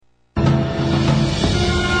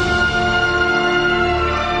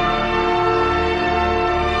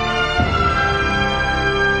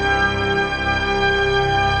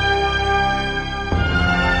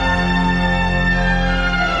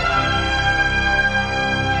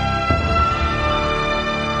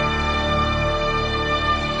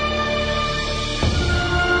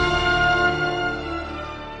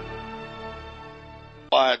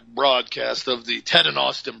podcast of the Ted and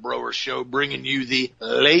Austin Broer Show, bringing you the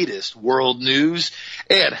latest world news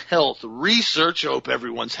and health research. I hope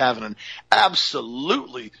everyone's having an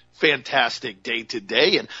absolutely fantastic day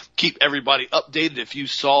today, and keep everybody updated. If you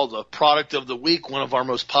saw the product of the week, one of our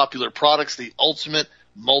most popular products, the Ultimate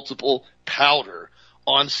Multiple Powder,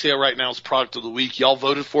 on sale right now as product of the week. Y'all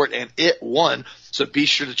voted for it, and it won. So be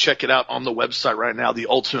sure to check it out on the website right now, the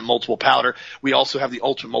Ultimate Multiple Powder. We also have the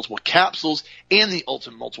Ultimate Multiple Capsules and the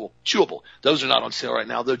Ultimate Multiple Chewable. Those are not on sale right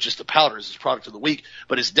now. They're just the powders as product of the week,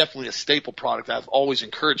 but it's definitely a staple product. I've always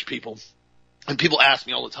encouraged people. And people ask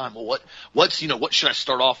me all the time, well, what should I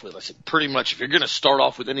start off with? I said, pretty much, if you're going to start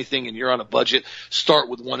off with anything and you're on a budget, start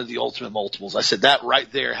with one of the Ultimate Multiples. I said that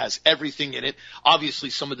right there has everything in it. Obviously,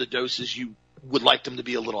 some of the doses you would like them to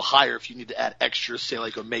be a little higher if you need to add extra, say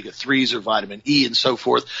like omega-3s or vitamin E and so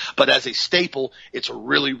forth. But as a staple, it's a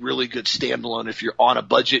really, really good standalone if you're on a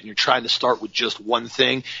budget and you're trying to start with just one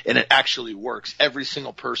thing, and it actually works. Every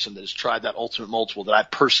single person that has tried that Ultimate Multiple that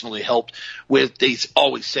I've personally helped with, they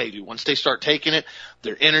always say, dude, once they start taking it,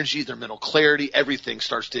 their energy, their mental clarity, everything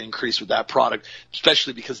starts to increase with that product,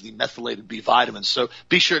 especially because of the methylated B vitamins. So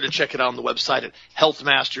be sure to check it out on the website at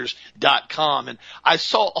healthmasters.com. And I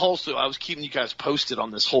saw also, I was keeping you guys posted on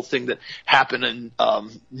this whole thing that happened in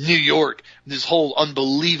New York, this whole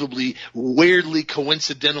unbelievably, weirdly,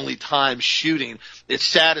 coincidentally timed shooting. As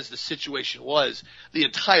sad as the situation was, the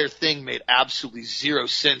entire thing made absolutely zero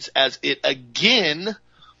sense, as it again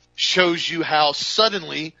shows you how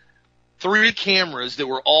suddenly 3 cameras that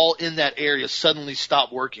were all in that area suddenly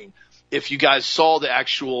stopped working. If you guys saw the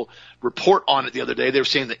actual report on it the other day, they were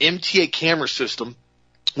saying the MTA camera system,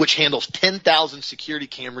 which handles 10,000 security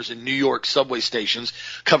cameras in New York subway stations,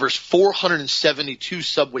 covers 472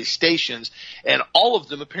 subway stations, and all of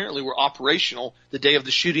them apparently were operational the day of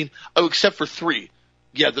the shooting, except for 3.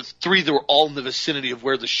 Yeah, the 3 that were all in the vicinity of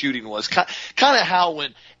where the shooting was. Kind of how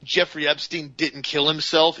when Jeffrey Epstein didn't kill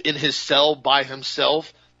himself in his cell by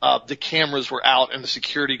himself, the cameras were out and the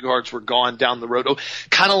security guards were gone down the road.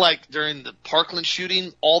 Kind of like during the Parkland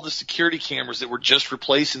shooting, all the security cameras that were just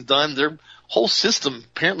replaced and done, their whole system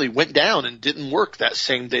apparently went down and didn't work that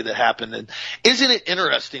same day that happened. And isn't it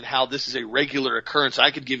interesting how this is a regular occurrence? I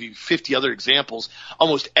could give you 50 other examples.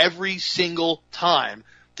 Almost every single time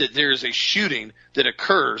that there's a shooting that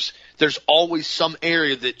occurs, there's always some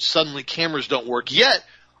area that suddenly cameras don't work. Yet,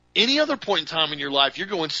 any other point in time in your life, you're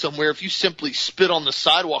going somewhere, if you simply spit on the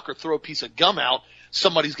sidewalk or throw a piece of gum out,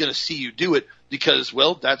 somebody's going to see you do it because,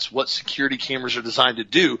 well, that's what security cameras are designed to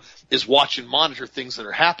do, is watch and monitor things that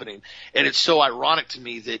are happening. And it's so ironic to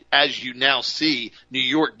me that as you now see New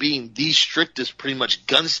York being the strictest pretty much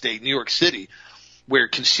gun state, New York City, where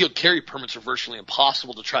concealed carry permits are virtually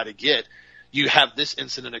impossible to try to get, you have this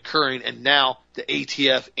incident occurring, and now the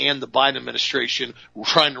ATF and the Biden administration were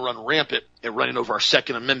trying to run rampant and running over our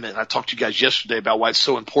Second Amendment. And I talked to you guys yesterday about why it's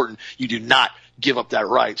so important you do not give up that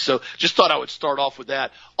right. So just thought I would start off with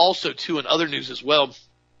that. Also, too, in other news as well,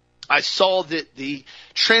 I saw that the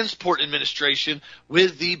Transport Administration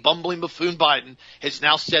with the bumbling buffoon Biden has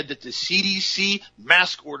now said that the CDC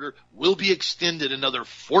mask order will be extended another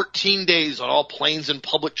 14 days on all planes and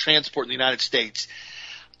public transport in the United States.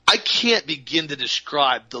 I can't begin to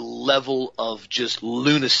describe the level of just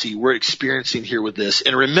lunacy we're experiencing here with this.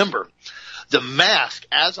 And remember, the mask,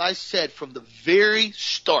 as I said from the very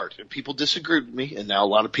start, and people disagreed with me, and now a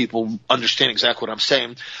lot of people understand exactly what I'm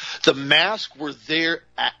saying, the masks were there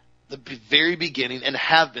at the very beginning and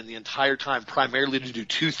have been the entire time primarily to do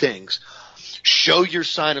 2 things: show your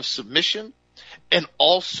sign of submission and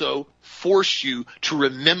also force you to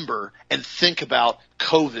remember and think about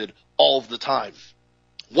COVID all of the time.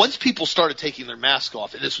 Once people started taking their mask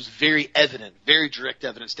off, and this was very evident, very direct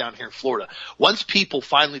evidence down here in Florida, once people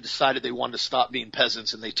finally decided they wanted to stop being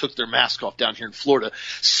peasants and they took their mask off down here in Florida,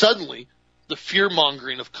 suddenly the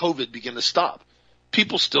fear-mongering of COVID began to stop.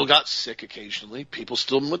 People still got sick occasionally. People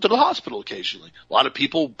still went to the hospital occasionally. A lot of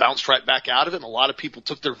people bounced right back out of it, and a lot of people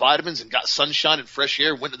took their vitamins and got sunshine and fresh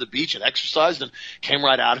air, went to the beach and exercised and came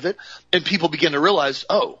right out of it. And people began to realize,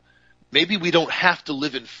 oh, maybe we don't have to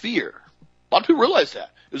live in fear. A lot of people realize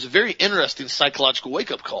that. It was a very interesting psychological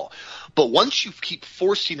wake-up call. But once you keep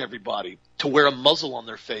forcing everybody to wear a muzzle on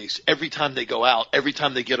their face every time they go out, every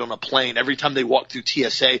time they get on a plane, every time they walk through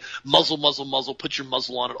TSA, muzzle, muzzle, muzzle, put your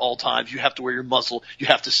muzzle on at all times. You have to wear your muzzle. You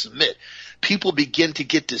have to submit. People begin to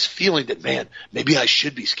get this feeling that, man, maybe I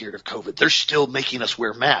should be scared of COVID. They're still making us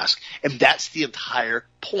wear masks. And that's the entire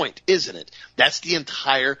point, isn't it? That's the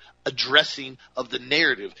entire addressing of the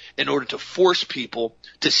narrative in order to force people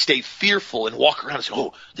to stay fearful and walk around and say,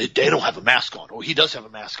 oh, they don't have a mask on. Oh, he does have a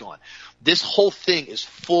mask on. This whole thing is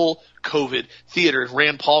full COVID theater.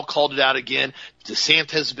 Rand Paul called it out again.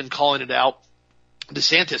 DeSantis has been calling it out.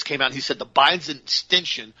 DeSantis came out and he said the Biden's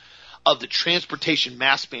extension of the transportation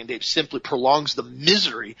mask mandate simply prolongs the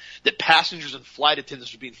misery that passengers and flight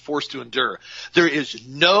attendants are being forced to endure. There is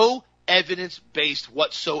no evidence-based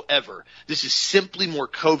whatsoever. This is simply more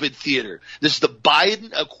COVID theater. This is the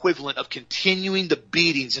Biden equivalent of continuing the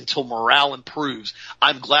beatings until morale improves.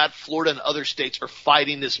 I'm glad Florida and other states are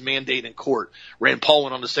fighting this mandate in court. Rand Paul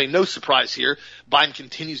went on to say, no surprise here. Biden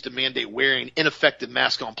continues to mandate wearing ineffective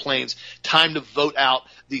masks on planes. Time to vote out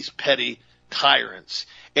these petty tyrants.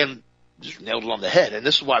 And just nailed it on the head. And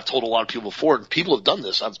this is why I've told a lot of people before, and people have done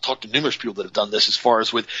this. I've talked to numerous people that have done this as far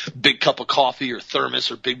as with big cup of coffee or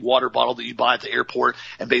thermos or big water bottle that you buy at the airport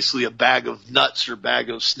and basically a bag of nuts or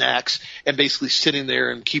bag of snacks and basically sitting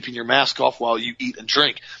there and keeping your mask off while you eat and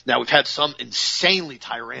drink. Now, we've had some insanely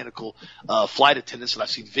tyrannical flight attendants that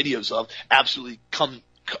I've seen videos of absolutely come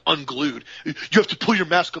unglued. You have to pull your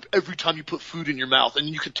mask up every time you put food in your mouth, and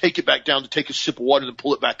you can take it back down to take a sip of water and then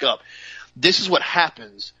pull it back up. This is what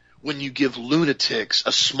happens when you give lunatics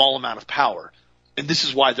a small amount of power. And this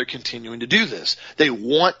is why they're continuing to do this. They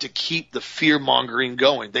want to keep the fear-mongering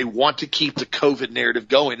going. They want to keep the COVID narrative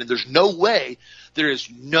going. And there is no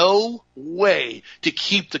way to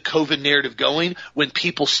keep the COVID narrative going when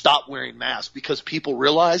people stop wearing masks, because people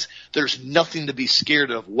realize there's nothing to be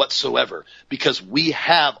scared of whatsoever, because we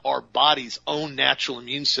have our body's own natural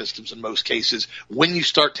immune systems in most cases. When you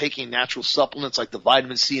start taking natural supplements like the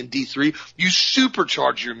vitamin C and D3, you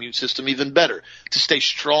supercharge your immune system even better to stay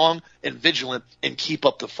strong and vigilant and keep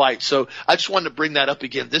up the fight. So I just wanted to bring that up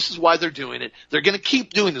again. This is why they're doing it. They're going to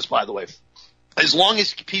keep doing this, by the way. As long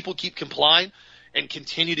as people keep complying and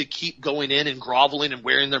continue to keep going in and groveling and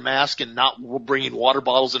wearing their mask and not bringing water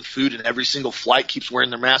bottles and food, and every single flight keeps wearing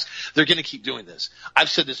their mask, they're going to keep doing this. I've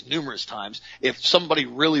said this numerous times. If somebody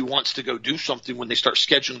really wants to go do something when they start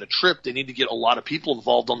scheduling a trip, they need to get a lot of people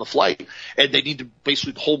involved on the flight, and they need to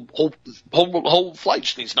basically the whole flight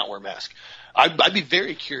just needs to not wear a mask. I'd be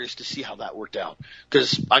very curious to see how that worked out,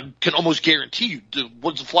 because I can almost guarantee you,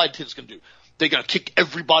 what's the flight attendants going to do? They're going to kick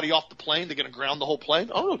everybody off the plane? They're going to ground the whole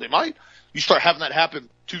plane? I don't know. They might. You start having that happen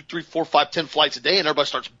 2, 3, 4, 5, 10 flights a day, and everybody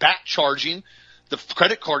starts back charging the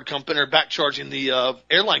credit card company or back charging the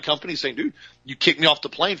airline company, saying, dude, you kicked me off the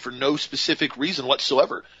plane for no specific reason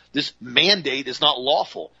whatsoever. This mandate is not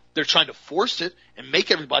lawful. They're trying to force it and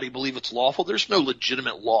make everybody believe it's lawful. There's no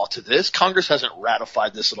legitimate law to this. Congress hasn't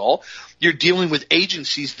ratified this at all. You're dealing with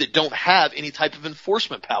agencies that don't have any type of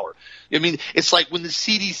enforcement power. I mean, it's like when the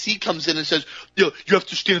CDC comes in and says, you have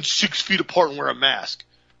to stand 6 feet apart and wear a mask.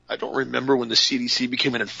 I don't remember when the CDC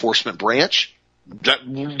became an enforcement branch.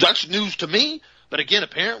 That's news to me. But again,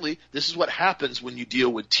 apparently, this is what happens when you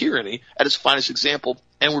deal with tyranny at its finest example,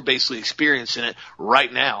 and we're basically experiencing it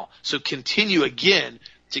right now. So continue again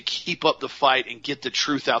to keep up the fight and get the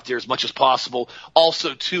truth out there as much as possible.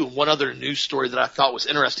 Also, too, one other news story that I thought was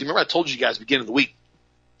interesting. Remember I told you guys at the beginning of the week,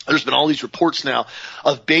 there's been all these reports now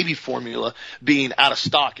of baby formula being out of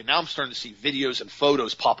stock, and now I'm starting to see videos and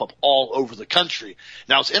photos pop up all over the country.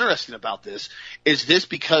 Now, what's interesting about this is this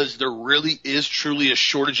because there really is truly a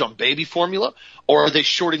shortage on baby formula, or are they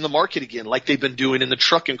shorting the market again like they've been doing in the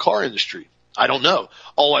truck and car industry? I don't know.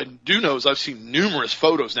 All I do know is I've seen numerous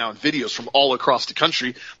photos now and videos from all across the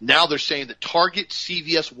country. Now they're saying that Target,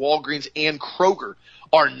 CVS, Walgreens, and Kroger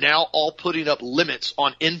are now all putting up limits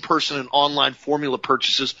on in-person and online formula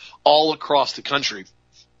purchases all across the country.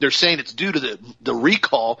 They're saying it's due to the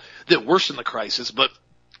recall that worsened the crisis, but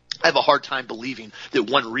I have a hard time believing that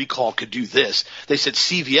one recall could do this. They said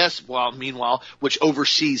CVS, meanwhile, which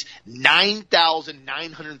oversees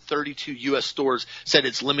 9,932 U.S. stores, said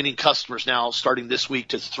it's limiting customers now starting this week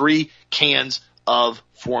to 3 cans of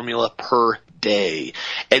formula per day.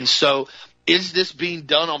 And so is this being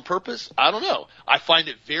done on purpose? I don't know. I find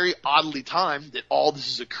it very oddly timed that all this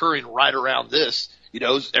is occurring right around this.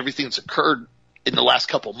 Everything that's occurred in the last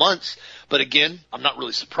couple months. But again, I'm not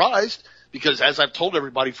really surprised, because as I've told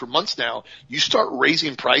everybody for months now, you start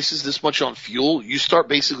raising prices this much on fuel, you start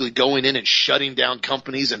basically going in and shutting down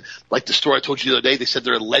companies. And like the story I told you the other day, they said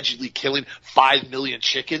they're allegedly killing 5 million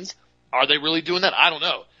chickens. Are they really doing that? I don't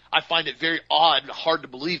know. I find it very odd and hard to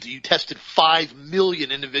believe that you tested 5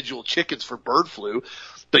 million individual chickens for bird flu,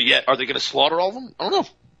 but yet are they going to slaughter all of them? I don't know.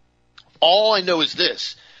 All I know is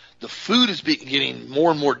this. The food is getting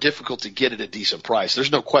more and more difficult to get at a decent price.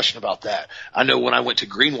 There's no question about that. I know when I went to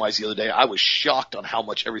Greenwise the other day, I was shocked on how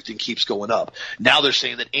much everything keeps going up. Now they're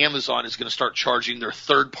saying that Amazon is going to start charging their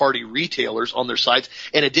third-party retailers on their sites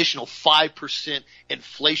an additional 5%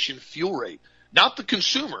 inflation fuel rate. Not the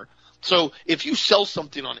consumer, So if you sell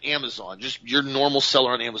something on Amazon, just your normal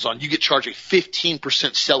seller on Amazon, you get charged a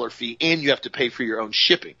 15% seller fee and you have to pay for your own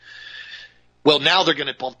shipping. Well, now they're going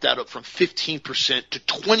to bump that up from 15% to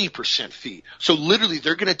 20% fee. So literally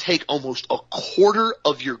they're going to take almost a quarter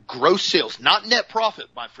of your gross sales, not net profit,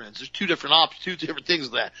 my friends. There's two different things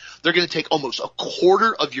of that. They're going to take almost a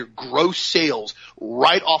quarter of your gross sales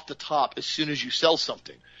right off the top as soon as you sell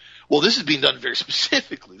something. Well, this is being done very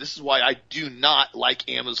specifically. This is why I do not like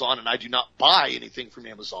Amazon and I do not buy anything from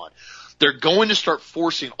Amazon. They're going to start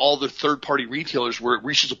forcing all the third-party retailers where it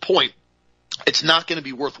reaches a point it's not going to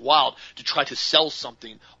be worthwhile to try to sell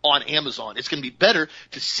something on Amazon. It's going to be better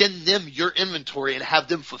to send them your inventory and have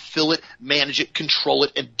them fulfill it, manage it, control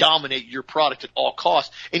it, and dominate your product at all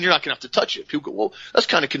costs, and you're not going to have to touch it. People go, well, that's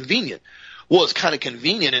kind of convenient. Well, it's kind of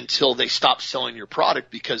convenient until they stop selling your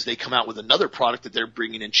product because they come out with another product that they're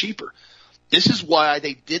bringing in cheaper. This is why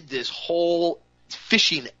they did this whole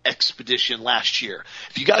fishing expedition last year.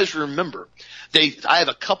 If you guys remember, I have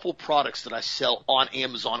a couple products that I sell on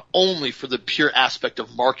Amazon only for the pure aspect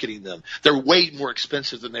of marketing them. They're way more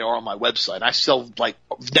expensive than they are on my website. I sell like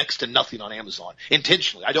next to nothing on Amazon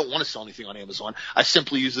intentionally. I don't want to sell anything on Amazon. I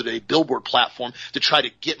simply use it as a billboard platform to try to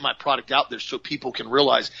get my product out there so people can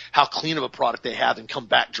realize how clean of a product they have and come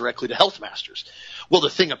back directly to Health Masters. Well, the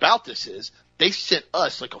thing about this is they sent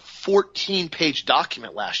us like a 14-page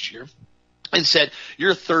document last year and said,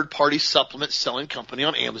 you're a third-party supplement selling company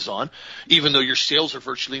on Amazon, even though your sales are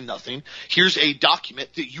virtually nothing. Here's a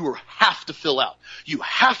document that you have to fill out. You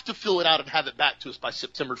have to fill it out and have it back to us by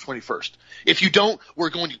September 21st. If you don't, we're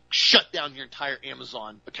going to shut down your entire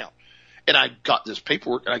Amazon account. And I got this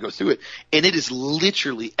paperwork and I go through it, and it is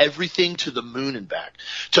literally everything to the moon and back,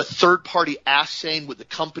 to third-party assaying with the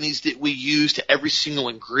companies that we use, to every single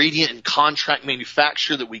ingredient and contract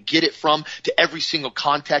manufacturer that we get it from, to every single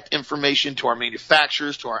contact information, to our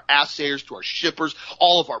manufacturers, to our assayers, to our shippers,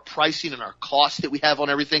 all of our pricing and our costs that we have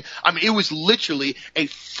on everything. I mean, it was literally a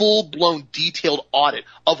full-blown detailed audit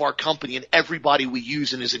of our company and everybody we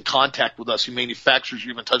use and is in contact with us who manufactures or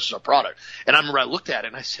even touches our product. And I remember I looked at it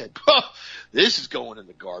and I said, this is going in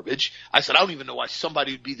the garbage. I said, I don't even know why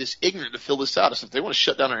somebody would be this ignorant to fill this out. I said, if they want to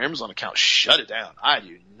shut down our Amazon account, shut it down. I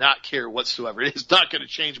do not care whatsoever. It is not going to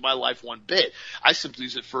change my life one bit. I simply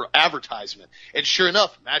use it for advertisement. And sure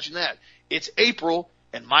enough, imagine that. It's April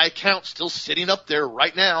and my account's still sitting up there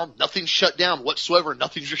right now. Nothing's shut down whatsoever.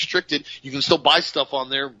 Nothing's restricted. You can still buy stuff on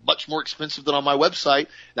there much more expensive than on my website.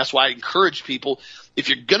 That's why I encourage people, if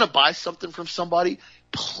you're going to buy something from somebody,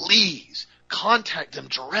 please contact them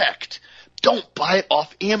direct. Don't buy it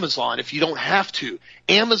off Amazon if you don't have to.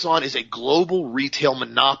 Amazon is a global retail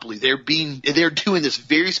monopoly. They're doing this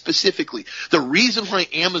very specifically. The reason why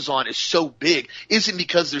Amazon is so big isn't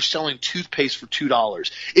because they're selling toothpaste for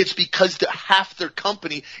 $2. It's because half their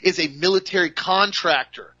company is a military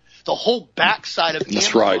contractor. The whole backside of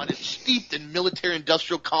Amazon is steeped in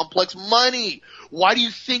military-industrial complex money. Why do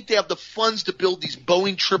you think they have the funds to build these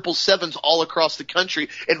Boeing 777s all across the country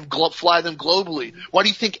and fly them globally? Why do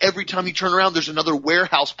you think every time you turn around there's another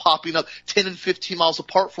warehouse popping up 10 and 15 miles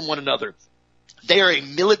apart from one another? They are a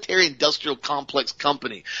military-industrial complex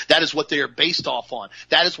company. That is what they are based off on.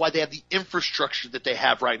 That is why they have the infrastructure that they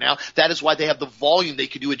have right now. That is why they have the volume they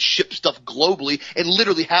can do and ship stuff globally and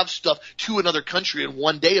literally have stuff to another country in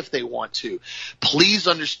one day if they want to. Please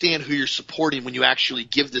understand who you're supporting when you actually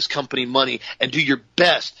give this company money, and do your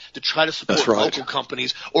best to try to support local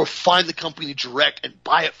companies or find the company direct and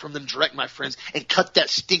buy it from them direct, my friends, and cut that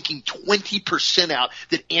stinking 20% out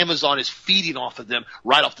that Amazon is feeding off of them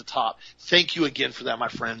right off the top. Thank you again for that, my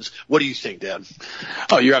friends. What do you think, Dad?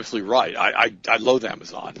 Oh, you're absolutely right. I loathe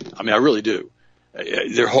Amazon. I mean, I really do.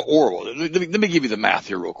 They're horrible. Let me give you the math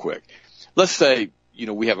here real quick. Let's say,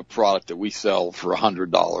 we have a product that we sell for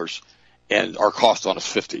 $100 and our cost on is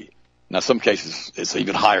 $50. Now, some cases it's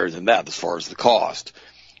even higher than that as far as the cost.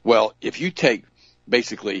 Well, if you take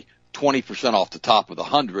basically 20% off the top of the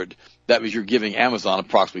 100, that means you're giving Amazon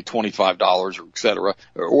approximately $25 or et cetera,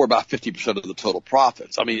 or about 50% of the total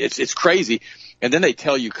profits. I mean, it's crazy. And then they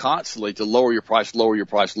tell you constantly to lower your price, lower your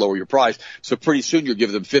price, lower your price. So pretty soon you're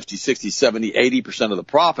giving them 50, 60, 70, 80% of the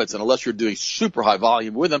profits. And unless you're doing super high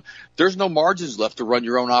volume with them, there's no margins left to run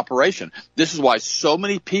your own operation. This is why so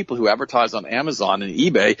many people who advertise on Amazon and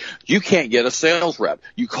eBay, you can't get a sales rep.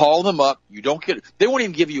 You call them up, they won't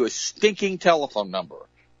even give you a stinking telephone number.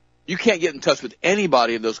 You can't get in touch with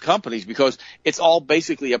anybody in those companies because it's all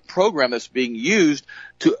basically a program that's being used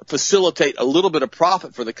to facilitate a little bit of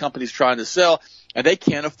profit for the companies trying to sell, and they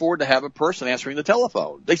can't afford to have a person answering the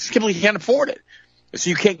telephone. They simply can't afford it. So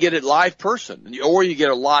you can't get a live person, or you get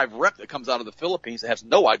a live rep that comes out of the Philippines that has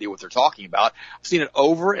no idea what they're talking about. I've seen it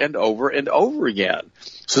over and over and over again.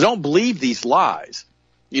 So don't believe these lies.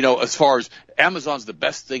 As far as Amazon's the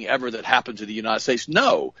best thing ever that happened to the United States,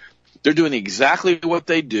 no. They're doing exactly what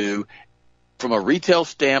they do from a retail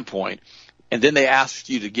standpoint, and then they ask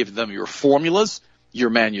you to give them your formulas, your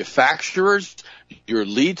manufacturers, your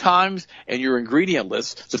lead times, and your ingredient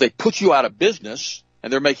lists. So if they put you out of business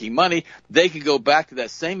and they're making money, they can go back to that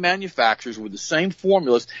same manufacturers with the same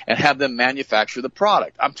formulas and have them manufacture the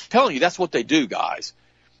product. I'm telling you, that's what they do, guys.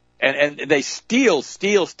 And they steal.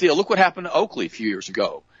 Look what happened to Oakley a few years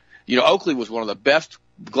ago. Oakley was one of the best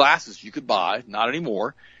glasses you could buy, not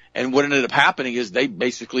anymore. And what ended up happening is they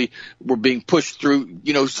basically were being pushed through,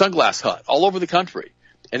 Sunglass Hut all over the country.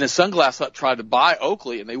 And then Sunglass Hut tried to buy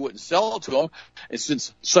Oakley, and they wouldn't sell it to them. And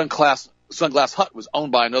since Sunglass Hut was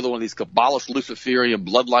owned by another one of these Kabbalist Luciferian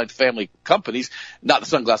bloodline family companies, not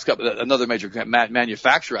the Sunglass Hut, but another major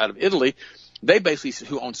manufacturer out of Italy,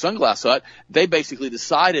 who owned Sunglass Hut, they basically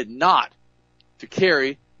decided not to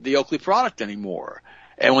carry the Oakley product anymore.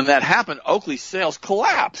 And when that happened, Oakley's sales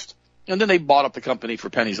collapsed. And then they bought up the company for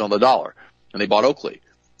pennies on the dollar, and they bought Oakley.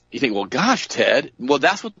 You think, well, gosh, Ted, well,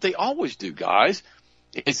 that's what they always do, guys.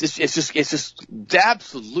 It's just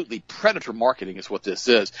absolutely predator marketing is what this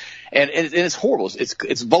is. And it's horrible.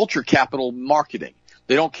 It's vulture capital marketing.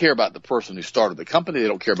 They don't care about the person who started the company. They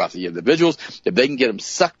don't care about the individuals. If they can get them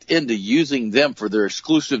sucked into using them for their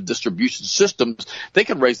exclusive distribution systems, they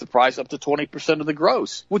can raise the price up to 20% of the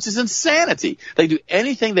gross, which is insanity. They do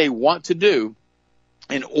anything they want to do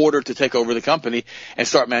in order to take over the company and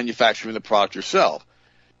start manufacturing the product yourself.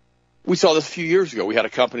 We saw this a few years ago. We had a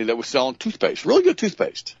company that was selling toothpaste, really good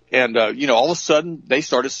toothpaste. And, all of a sudden they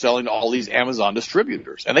started selling to all these Amazon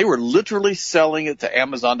distributors. And they were literally selling it to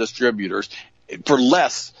Amazon distributors for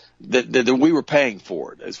less than we were paying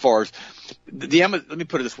for it. As far as let me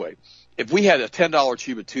put it this way. If we had a $10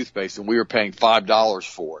 tube of toothpaste and we were paying $5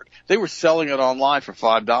 for it, they were selling it online for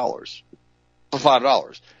 $5.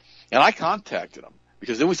 And I contacted them,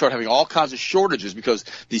 because then we started having all kinds of shortages because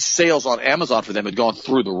these sales on Amazon for them had gone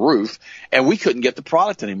through the roof, and we couldn't get the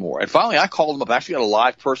product anymore. And finally I called them up. I actually got a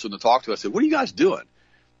live person to talk to. I said, what are you guys doing?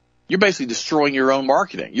 You're basically destroying your own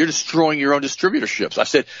marketing. You're destroying your own distributorships. I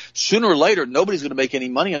said, sooner or later, nobody's going to make any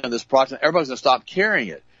money on this product, and everybody's going to stop carrying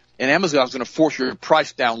it. And Amazon's going to force your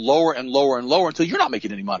price down lower and lower and lower until you're not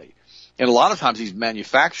making any money. And a lot of times these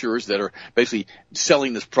manufacturers that are basically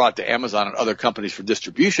selling this product to Amazon and other companies for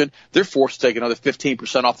distribution, they're forced to take another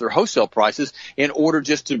 15% off their wholesale prices in order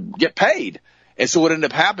just to get paid. And so what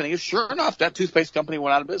ended up happening is, sure enough, that toothpaste company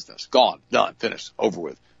went out of business. Gone, done, finished, over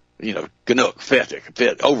with. Ganook,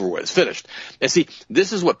 fit, over with, it's finished. And see,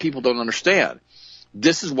 this is what people don't understand.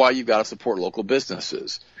 This is why you've got to support local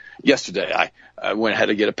businesses. Yesterday, I went ahead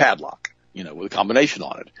to get a padlock, with a combination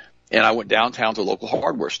on it. And I went downtown to a local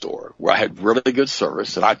hardware store where I had really good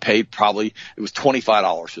service, and I paid it was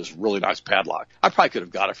 $25 for this really nice padlock. I probably could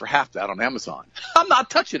have got it for half that on Amazon. I'm not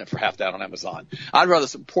touching it for half that on Amazon. I'd rather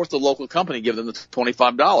support the local company and give them the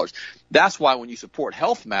 $25. That's why when you support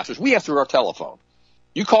Health Masters, we answer our telephone.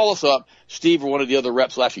 You call us up, Steve or one of the other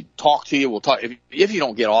reps will actually talk to you. We'll talk. If you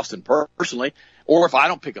don't get Austin personally, or if I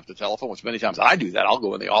don't pick up the telephone, which many times I do that, I'll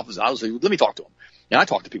go in the office and I'll say, let me talk to them. And I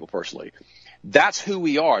talk to people personally. That's who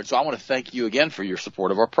we are. And so I want to thank you again for your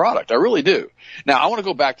support of our product. I really do. Now, I want to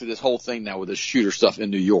go back to this whole thing now with this shooter stuff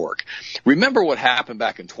in New York. Remember what happened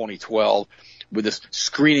back in 2012 with this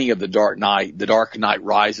screening of The Dark Knight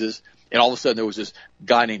Rises? And all of a sudden there was this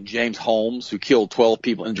guy named James Holmes who killed 12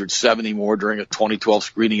 people, injured 70 more during a 2012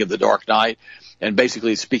 screening of The Dark Knight. And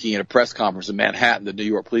basically speaking at a press conference in Manhattan, the New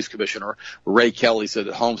York Police Commissioner, Ray Kelly, said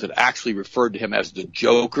that Holmes had actually referred to him as the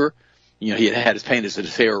Joker. He had his paint as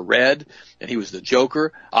his hair red, and he was the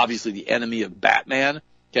Joker, obviously the enemy of Batman,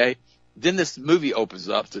 okay? Then this movie opens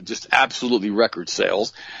up to just absolutely record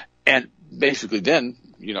sales, and basically then,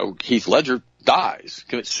 Heath Ledger dies,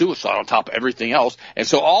 commits suicide on top of everything else, and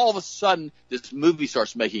so all of a sudden, this movie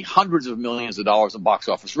starts making hundreds of millions of dollars in box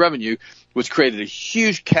office revenue, which created a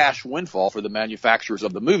huge cash windfall for the manufacturers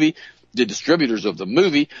of the movie, the distributors of the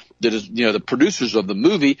movie, the producers of the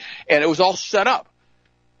movie, and it was all set up.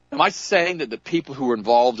 Am I saying that the people who were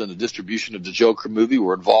involved in the distribution of the Joker movie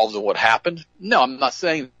were involved in what happened? No, I'm not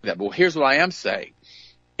saying that. But here's what I am saying.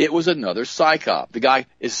 It was another psyop. The guy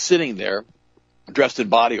is sitting there dressed in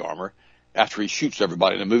body armor after he shoots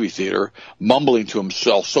everybody in a movie theater, mumbling to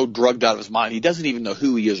himself, so drugged out of his mind, he doesn't even know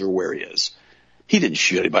who he is or where he is. He didn't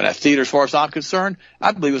shoot anybody in that theater as far as I'm concerned.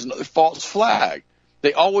 I believe it was another false flag.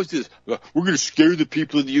 They always do this. We're going to scare the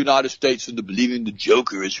people in the United States into believing the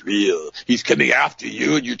Joker is real. He's coming after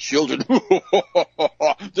you and your children.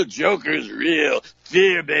 The Joker is real.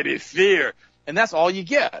 Fear, baby, fear. And that's all you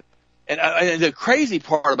get. And the crazy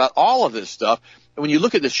part about all of this stuff, when you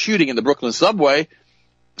look at the shooting in the Brooklyn subway,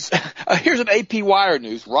 here's an AP Wire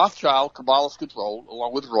News. Rothschild, Kabbalist control,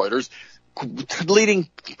 along with Reuters. Leading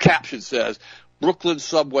caption says, Brooklyn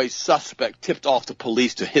subway suspect tipped off the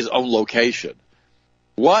police to his own location.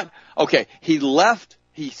 What? Okay, he left.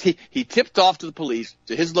 He tipped off to the police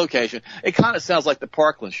to his location. It kind of sounds like the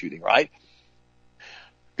Parkland shooting, right?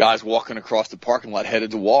 Guys walking across the parking lot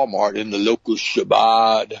headed to Walmart in the local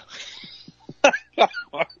Shabbat.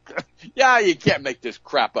 Yeah, you can't make this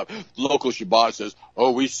crap up. Local Shabbat says,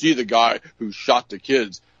 oh, we see the guy who shot the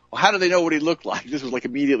kids. Well, how do they know what he looked like? This was like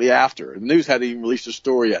immediately after. The news hadn't even released a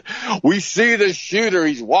story yet. We see the shooter.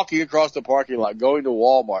 He's walking across the parking lot going to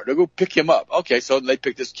Walmart. They'll go pick him up. Okay, so they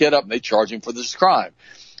pick this kid up and they charge him for this crime.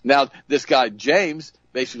 Now, this guy, James,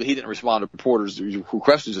 basically he didn't respond to reporters who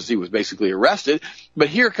questioned us. He was basically arrested. But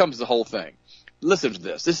here comes the whole thing. Listen to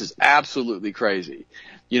this. This is absolutely crazy.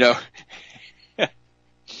 You know,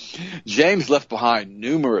 James left behind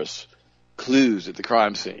numerous clues at the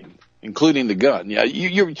crime scene, including the gun. Yeah,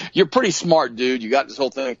 you're pretty smart, dude. You got this whole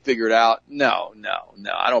thing figured out. No.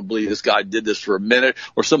 I don't believe this guy did this for a minute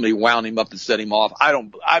or somebody wound him up and set him off.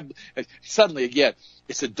 Suddenly again,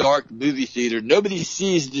 it's a dark movie theater. Nobody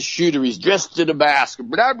sees the shooter. He's dressed in a mask.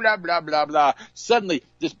 Blah, blah, blah, blah, blah. Suddenly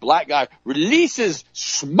this black guy releases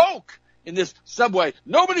smoke in this subway.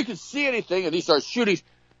 Nobody can see anything, and he starts shooting.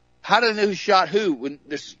 How do they know who shot who when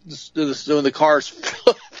the car's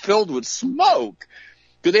filled with smoke?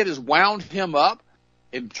 Could they have just wound him up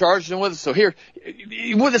and charged him with it? So here,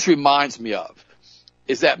 what this reminds me of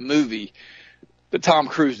is that movie that Tom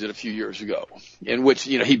Cruise did a few years ago, in which,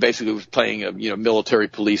 you know, he basically was playing a, you know, military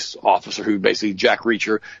police officer who basically Jack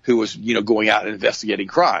Reacher, who was, you know, going out and investigating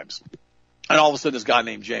crimes. And all of a sudden this guy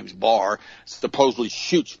named James Barr supposedly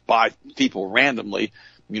shoots 5 people randomly,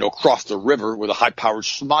 you know, across the river with a high-powered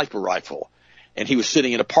sniper rifle. And he was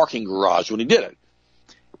sitting in a parking garage when he did it.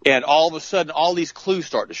 And all of a sudden, all these clues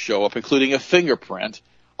start to show up, including a fingerprint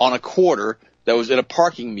on a quarter that was in a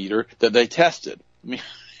parking meter that they tested. I mean,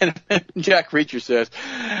 and Jack Reacher says,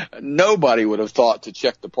 nobody would have thought to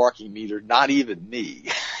check the parking meter, not even me.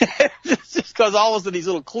 It's just because all of a sudden these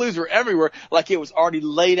little clues were everywhere, like it was already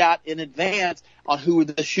laid out in advance on who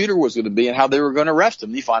the shooter was going to be and how they were going to arrest him.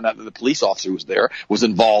 And you find out that the police officer was there, was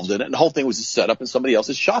involved in it, and the whole thing was a setup, and somebody else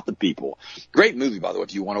had shot the people. Great movie, by the way,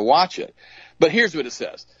 if you want to watch it. But here's what it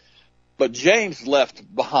says. But James left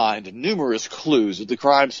behind numerous clues at the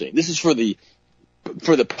crime scene. This is for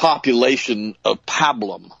the population of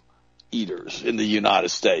pablum eaters in the United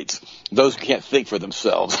States, those who can't think for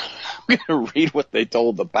themselves. I'm going to read what they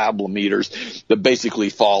told the pablum eaters, the basically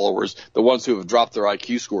followers, the ones who have dropped their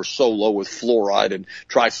IQ score so low with fluoride and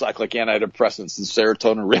tricyclic antidepressants and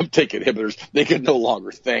serotonin reuptake inhibitors, they can no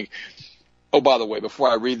longer think. Oh, by the way, before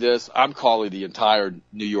I read this, I'm calling the entire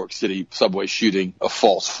New York City subway shooting a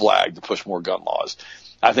false flag to push more gun laws.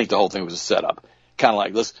 I think the whole thing was a setup. Kind of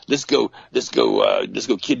like let's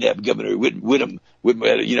go kidnap Governor Whitlam.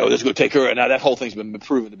 You know, let's go take her. Now that whole thing's been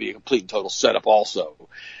proven to be a complete and total setup. Also,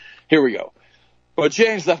 here we go. But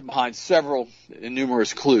James left behind several and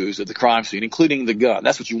numerous clues at the crime scene, including the gun.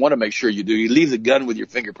 That's what you want to make sure you do. You leave the gun with your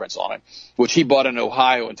fingerprints on it, which he bought in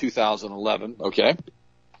Ohio in 2011. Okay.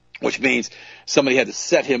 Which means somebody had to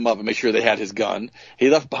set him up and make sure they had his gun.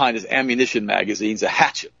 He left behind his ammunition magazines, a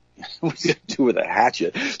hatchet. What's he going to do with a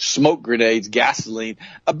hatchet? Smoke grenades, gasoline,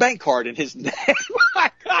 a bank card in his name.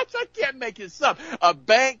 My gosh, I can't make this up. A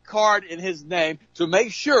bank card in his name to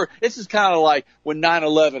make sure. This is kind of like when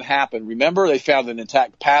 9/11 happened. Remember, they found an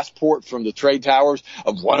intact passport from the trade towers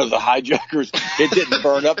of one of the hijackers. It didn't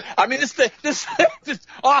burn up. I mean, this is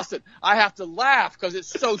Austin. I have to laugh because it's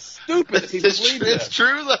so stupid. It's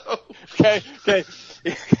true, though. Okay.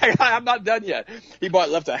 I'm not done yet. He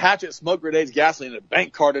left a hatchet, smoke grenades, gasoline, and a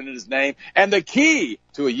bank card in his name, and the key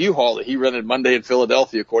to a U-Haul that he rented Monday in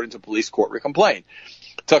Philadelphia, according to police court complaint.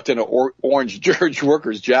 Tucked in an orange George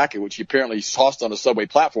worker's jacket, which he apparently tossed on a subway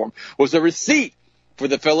platform, was a receipt for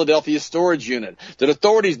the Philadelphia storage unit. The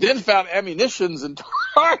authorities then found ammunitions and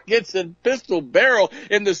targets and pistol barrel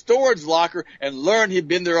in the storage locker and learned he'd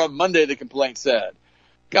been there on Monday, the complaint said.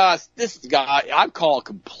 Guys, this guy, I'm calling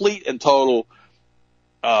complete and total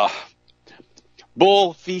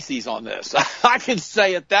bull feces on this. I can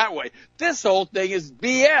say it that way. This whole thing is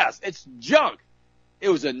BS. It's junk. It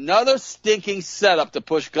was another stinking setup to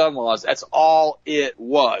push gun laws. That's all it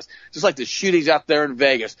was. Just like the shootings out there in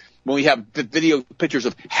Vegas, when we have video pictures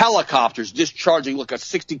of helicopters discharging, look, a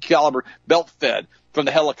 60 caliber belt fed from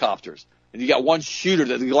the helicopters. And you got one shooter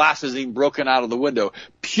that the glass isn't even broken out of the window.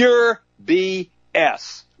 Pure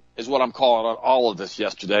BS is what I'm calling on all of this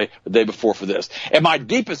yesterday, the day before for this. And my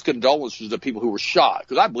deepest condolences to people who were shot,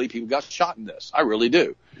 because I believe people got shot in this. I really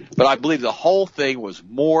do. But I believe the whole thing was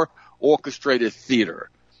more orchestrated theater.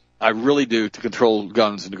 I really do, to control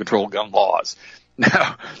guns and to control gun laws.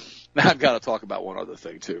 Now I've got to talk about one other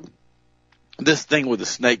thing too. This thing with the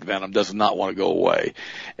snake venom does not want to go away.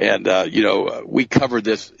 And, we covered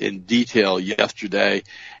this in detail yesterday,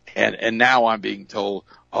 and now I'm being told,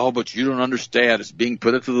 oh, but you don't understand. It's being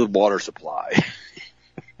put into the water supply.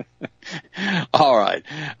 All right.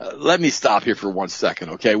 Let me stop here for 1 second,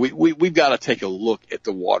 okay? We've got to take a look at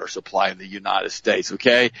the water supply in the United States,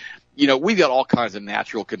 okay? We've got all kinds of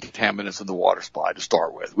natural contaminants in the water supply to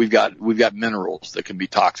start with. We've got minerals that can be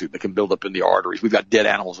toxic, that can build up in the arteries. We've got dead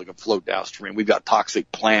animals that can float downstream. We've got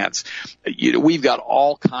toxic plants. We've got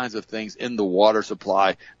all kinds of things in the water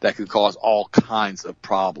supply that can cause all kinds of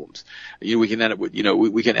problems. We can end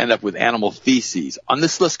up with animal feces. And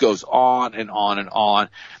this list goes on and on and on.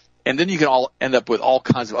 And then you can all end up with all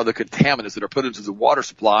kinds of other contaminants that are put into the water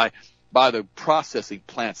supply by the processing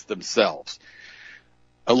plants themselves.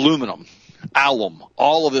 Aluminum, alum,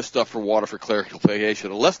 all of this stuff for water for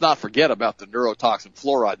clarification. And let's not forget about the neurotoxin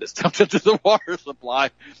fluoride that's dumped into the water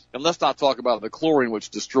supply. And let's not talk about the chlorine,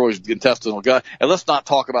 which destroys the intestinal gut. And let's not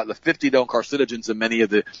talk about the 50 known carcinogens in many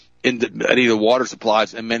of the water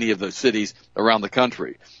supplies in many of the cities around the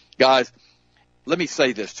country. Guys, let me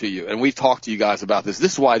say this to you, and we've talked to you guys about this.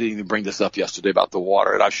 This is why I didn't even bring this up yesterday about the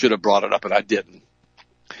water, and I should have brought it up, and I didn't.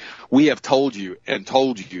 We have told you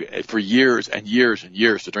for years and years and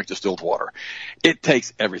years to drink distilled water. It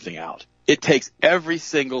takes everything out. It takes every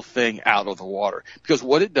single thing out of the water, because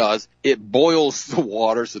what it does, it boils the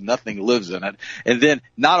water so nothing lives in it. And then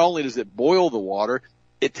not only does it boil the water,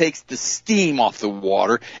 it takes the steam off the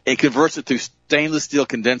water and converts it to stainless steel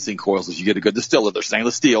condensing coils. If you get a good distiller, they're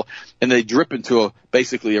stainless steel, and they drip into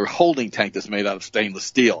basically a holding tank that's made out of stainless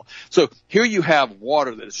steel. So here you have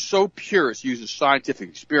water that is so pure, it's used in scientific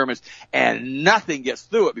experiments, and nothing gets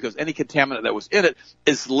through it because any contaminant that was in it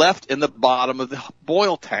is left in the bottom of the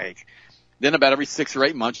boil tank. Then about every 6 or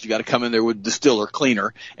 8 months, you got to come in there with distiller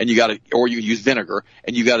cleaner, and or you use vinegar,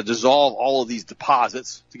 and you got to dissolve all of these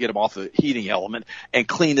deposits to get them off the heating element and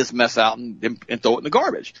clean this mess out and throw it in the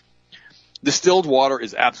garbage. Distilled water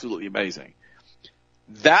is absolutely amazing.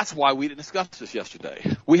 That's why we didn't discuss this yesterday.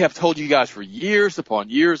 We have told you guys for years upon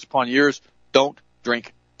years upon years, don't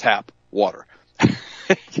drink tap water.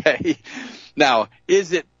 Okay. Now,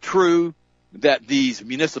 is it true that these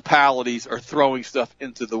municipalities are throwing stuff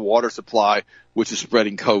into the water supply, which is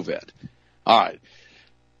spreading COVID? All right.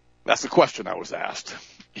 That's the question I was asked.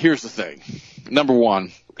 Here's the thing. Number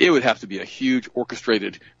one, it would have to be a huge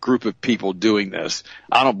orchestrated group of people doing this.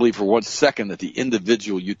 I don't believe for 1 second that the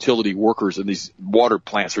individual utility workers in these water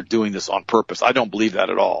plants are doing this on purpose. I don't believe that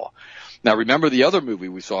at all. Now, remember the other movie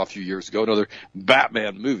we saw a few years ago, another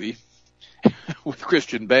Batman movie with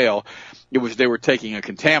Christian Bale. They were taking a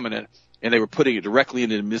contaminant and they were putting it directly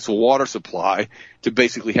into the municipal water supply to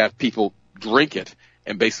basically have people drink it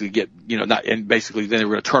and basically get, then they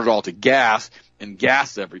were going to turn it all to gas and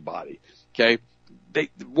gas everybody. Okay.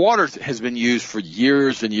 Water has been used for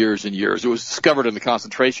years and years and years. It was discovered in the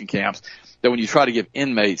concentration camps that when you try to give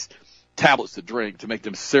inmates tablets to drink to make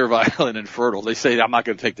them servile and infertile, they say, I'm not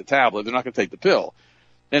going to take the tablet. They're not going to take the pill.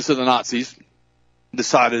 And so the Nazis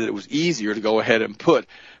decided that it was easier to go ahead and put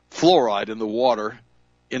fluoride in the water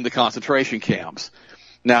in the concentration camps.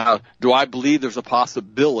 Now, do I believe there's a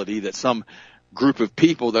possibility that some group of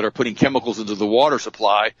people that are putting chemicals into the water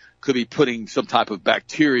supply could be putting some type of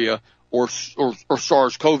bacteria or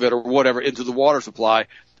SARS-CoV or whatever into the water supply?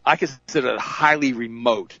 I consider it highly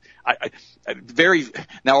remote.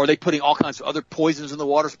 Now, are they putting all kinds of other poisons in the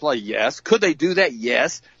water supply? Yes. Could they do that?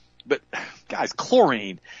 Yes. But guys,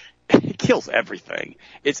 chlorine, it kills everything.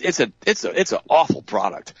 It's an awful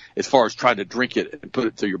product as far as trying to drink it and put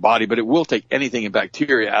it to your body, but it will take anything in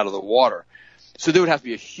bacteria out of the water. So there would have to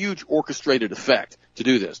be a huge orchestrated effect to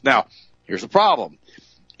do this. Now, here's the problem.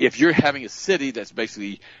 If you're having a city that's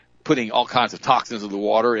basically putting all kinds of toxins in the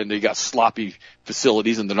water and they got sloppy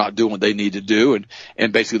facilities and they're not doing what they need to do,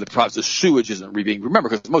 and basically the process of sewage isn't being, remember,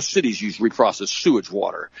 because most cities use reprocessed sewage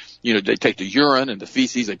water. They take the urine and the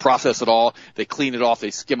feces, they process it all, they clean it off,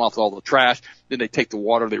 they skim off all the trash, then they take the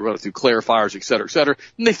water, they run it through clarifiers, et cetera,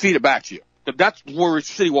 and they feed it back to you. That's where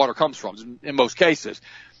city water comes from in most cases.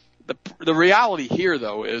 The reality here,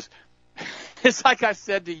 though, is it's like I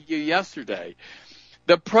said to you yesterday.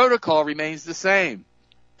 The protocol remains the same.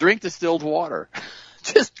 Drink distilled water.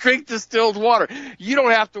 Just drink distilled water. You don't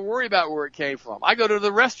have to worry about where it came from. I go to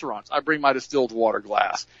the restaurants. I bring my distilled water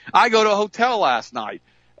glass. I go to a hotel last night,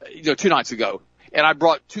 2 nights ago, and I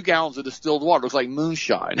brought 2 gallons of distilled water. It looks like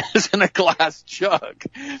moonshine. It's in a glass jug.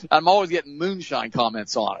 I'm always getting moonshine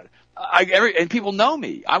comments on it. And people know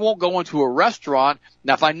me. I won't go into a restaurant.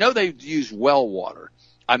 Now, if I know they use well water,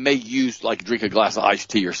 I may drink a glass of iced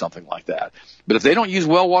tea or something like that. But if they don't use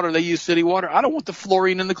well water, they use city water, I don't want the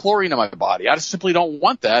fluorine and the chlorine in my body. I just simply don't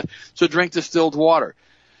want that. So drink distilled water.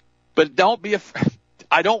 But don't be afraid.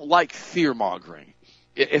 I don't like fear mongering.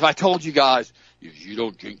 If I told you guys, if you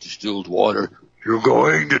don't drink distilled water, you're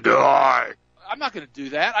going to die. I'm not going to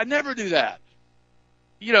do that. I never do that.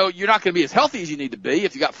 You're not going to be as healthy as you need to be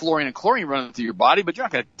if you got fluorine and chlorine running through your body, but you're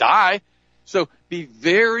not going to die. So be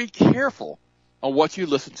very careful on what you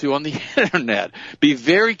listen to on the internet. Be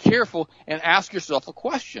very careful and ask yourself a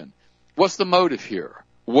question. What's the motive here?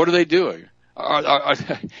 What are they doing? I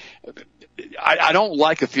don't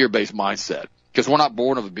like a fear-based mindset because we're not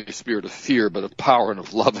born of a spirit of fear, but of power and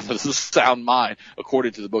of love and of a sound mind,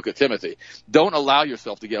 according to the book of Timothy. Don't allow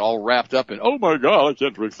yourself to get all wrapped up in, oh, my God, I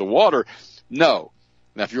can't drink the water. No.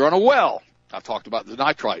 Now, if you're on a well, I've talked about the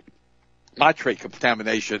nitrate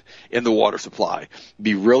contamination in the water supply.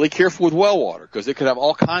 Be really careful with well water because it could have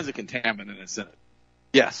all kinds of contaminants in it.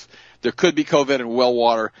 Yes, there could be COVID in well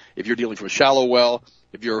water if you're dealing from a shallow well,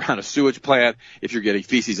 if you're around a sewage plant, if you're getting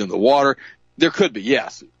feces in the water. There could be,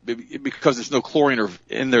 yes, because there's no chlorine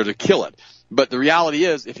in there to kill it. But the reality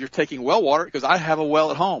is if you're taking well water, because I have a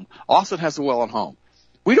well at home, Austin has a well at home.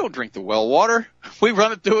 We don't drink the well water. We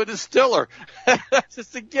run it through a distiller. It's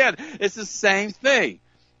the same thing.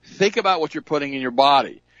 Think about what you're putting in your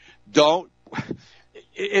body.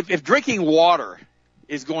 If drinking water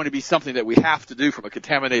is going to be something that we have to do from a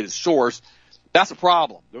contaminated source, that's a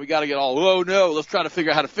problem. Then we got to get oh no, let's try to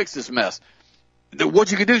figure out how to fix this mess.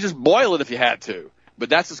 What you could do is just boil it if you had to. But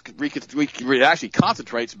that's just, it actually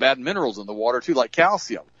concentrates bad minerals in the water too, like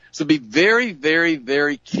calcium. So be very, very,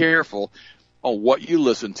 very careful on what you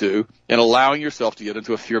listen to and allowing yourself to get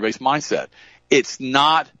into a fear-based mindset. It's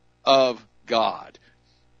not of God.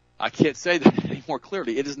 I can't say that any more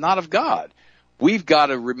clearly. It is not of God. We've got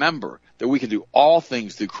to remember that we can do all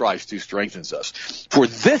things through Christ who strengthens us. For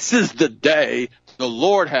this is the day the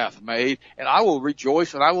Lord hath made, and I will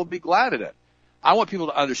rejoice and I will be glad in it. I want people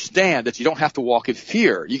to understand that you don't have to walk in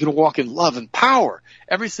fear. You can walk in love and power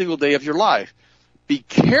every single day of your life. Be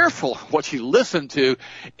careful what you listen to,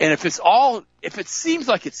 and if it seems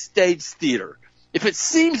like it's stage theater, if it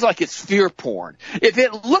seems like it's fear porn, if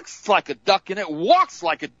it looks like a duck and it walks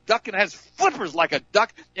like a duck and it has flippers like a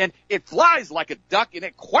duck and it flies like a duck and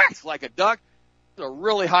it quacks like a duck, there's a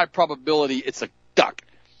really high probability it's a duck.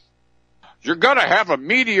 You're going to have a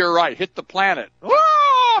meteorite hit the planet.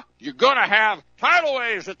 Ah! You're going to have tidal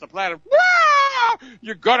waves hit the planet. Ah!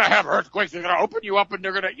 You're going to have earthquakes. They're going to open you up and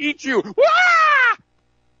they're going to eat you. Ah!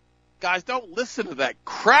 Guys, don't listen to that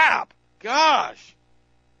crap. Gosh.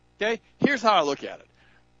 Okay? Here's how I look at it.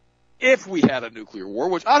 If we had a nuclear war,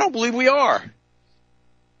 which I don't believe we are,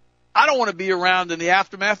 I don't want to be around in the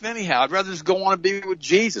aftermath anyhow. I'd rather just go on and be with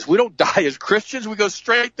Jesus. We don't die as Christians. We go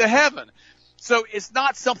straight to heaven. So it's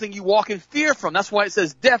not something you walk in fear from. That's why it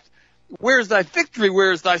says, death, where is thy victory?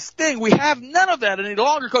 Where is thy sting? We have none of that any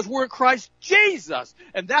longer because we're in Christ Jesus.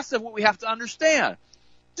 And that's what we have to understand.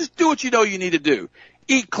 Just do what you know you need to do.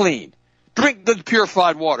 Eat clean. Drink the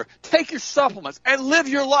purified water. Take your supplements and live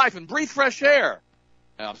your life and breathe fresh air.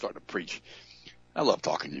 Now I'm starting to preach. I love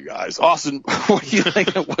talking to you guys. Austin, what do you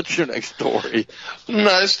think? What's your next story?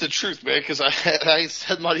 No, it's the truth, man, because I had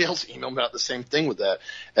somebody else email me about the same thing with that.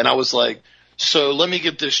 And I was like, so let me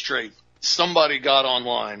get this straight. Somebody got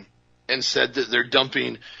online and said that they're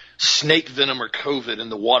dumping snake venom or COVID in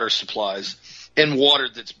the water supplies, in water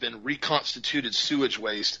that's been reconstituted sewage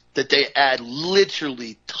waste, that they add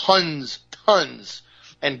literally tons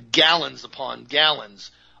and gallons upon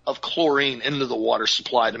gallons of chlorine into the water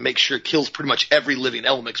supply to make sure it kills pretty much every living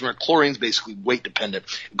element. Because chlorine is basically weight dependent.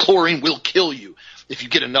 Chlorine will kill you if you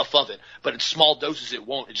get enough of it, but in small doses it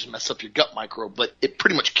won't. It just messes up your gut microbe, but it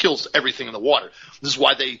pretty much kills everything in the water. This is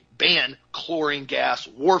why they banned chlorine gas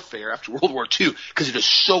warfare after World War II, because it is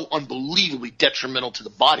so unbelievably detrimental to the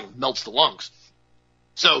body. It melts the lungs.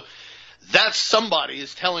 So that somebody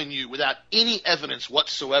is telling you without any evidence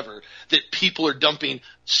whatsoever that people are dumping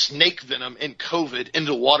snake venom and COVID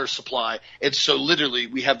into the water supply. And so literally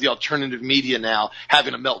we have the alternative media now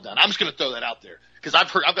having a meltdown. I'm just going to throw that out there because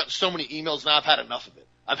I've gotten so many emails now. I've had enough of it.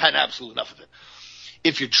 I've had absolute enough of it.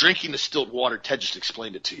 if you're drinking distilled water, Ted just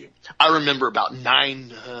explained it to you. I remember about 9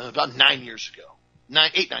 years ago,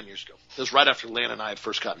 9 years ago. It was right after Lana and I had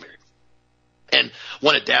first gotten married. And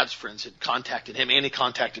one of Dad's friends had contacted him, and he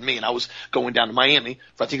contacted me, and I was going down to Miami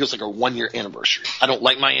for, I think it was like our 1-year anniversary. I don't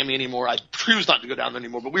like Miami anymore. I choose not to go down there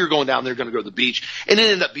anymore, but we were going down there, going to go to the beach, and it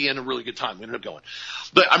ended up being a really good time. We ended up going.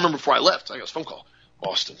 But I remember before I left, I got a phone call.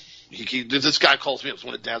 Austin. This guy calls me. It was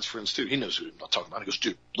one of Dad's friends, too. He knows who I'm talking about. He goes,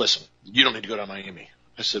 dude, listen, you don't need to go down to Miami.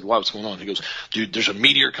 I said, why? What's going on? He goes, dude, there's a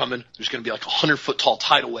meteor coming. There's going to be like a 100-foot tall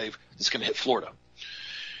tidal wave that's going to hit Florida.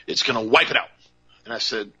 It's going to wipe it out. And I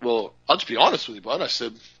said, well, I'll just be honest with you, bud. I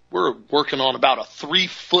said, we're working on about a 3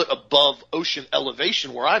 foot above ocean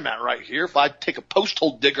elevation where I'm at right here. If I take a post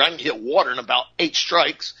hole digger, I can hit water in about 8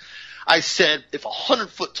 strikes. I said, if a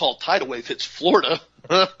 100-foot tall tidal wave hits Florida,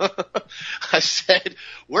 I said,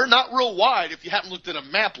 we're not real wide. If you haven't looked at a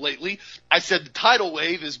map lately, I said, the tidal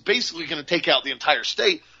wave is basically going to take out the entire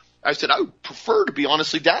state. I said, I would prefer to be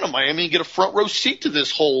honestly down in Miami and get a front row seat to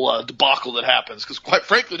this whole debacle that happens. Because quite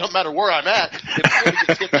frankly, no matter where I'm at, if Florida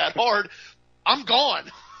gets hit that hard, I'm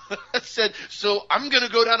gone. I said, so I'm going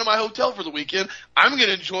to go down to my hotel for the weekend. I'm going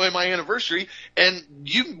to enjoy my anniversary, and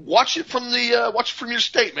you watch it from your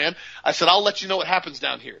state, man. I said, I'll let you know what happens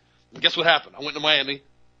down here. And guess what happened? I went to Miami,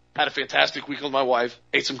 had a fantastic weekend with my wife,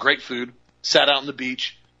 ate some great food, sat out on the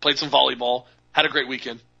beach, played some volleyball, had a great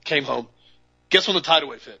weekend, came home. Guess when the tidal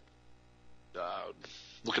wave hit?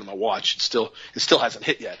 Looking at my watch, it still hasn't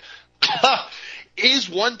hit yet. Is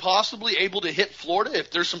one possibly able to hit Florida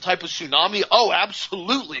if there's some type of tsunami? Oh,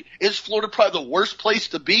 absolutely. Is Florida probably the worst place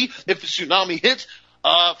to be if a tsunami hits?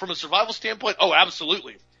 From a survival standpoint, oh,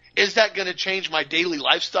 absolutely. Is that going to change my daily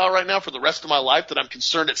lifestyle right now for the rest of my life, that I'm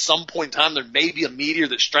concerned at some point in time there may be a meteor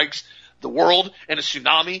that strikes the world and a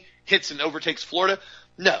tsunami hits and overtakes Florida?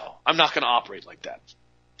 No, I'm not going to operate like that.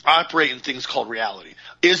 I operate in things called reality.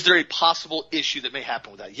 Is there a possible issue that may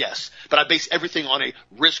happen with that? Yes. But I base everything on a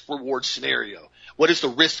risk-reward scenario. What is the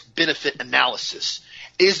risk-benefit analysis?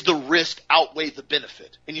 Is the risk outweigh the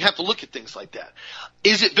benefit? And you have to look at things like that.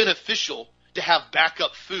 Is it beneficial to have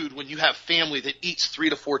backup food when you have family that eats 3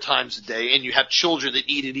 to 4 times a day and you have children that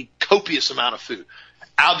eat a copious amount of food?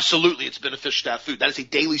 Absolutely, it's beneficial to have food. That is a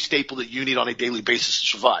daily staple that you need on a daily basis to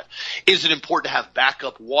survive. Is it important to have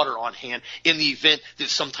backup water on hand in the event that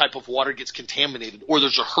some type of water gets contaminated or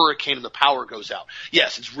there's a hurricane and the power goes out?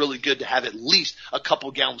 Yes, it's really good to have at least a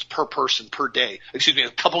couple gallons per person per day.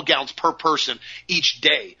 A couple gallons per person each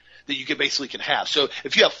day that you can have. So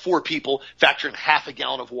if you have 4 people, factor in half a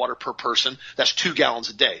gallon of water per person, that's 2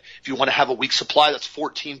 gallons a day. If you want to have a week's supply, that's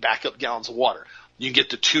 14 backup gallons of water. You can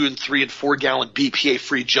get the 2 and 3 and 4 gallon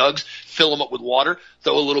BPA-free jugs, fill them up with water,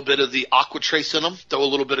 throw a little bit of the Aquatrace in them, throw a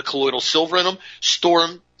little bit of colloidal silver in them, store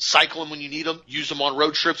them, cycle them when you need them, use them on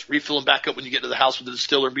road trips, refill them back up when you get to the house with the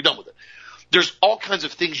distiller, and be done with it. There's all kinds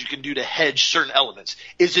of things you can do to hedge certain elements.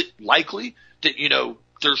 Is it likely that,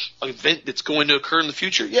 there's an event that's going to occur in the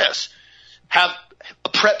future? Yes. Have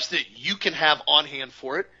preps that you can have on hand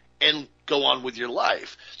for it and go on with your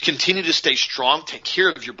life. Continue to stay strong, take care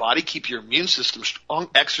of your body, keep your immune system strong,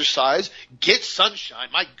 exercise, get sunshine.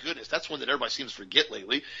 My goodness, that's one that everybody seems to forget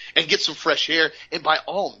lately. And get some fresh air. And by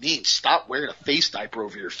all means, stop wearing a face diaper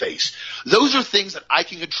over your face. Those are things that I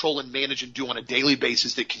can control and manage and do on a daily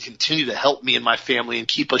basis that can continue to help me and my family and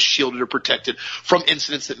keep us shielded or protected from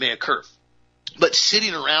incidents that may occur. But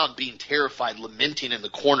sitting around being terrified, lamenting in the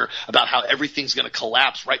corner about how everything's going to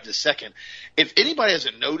collapse right this second, if anybody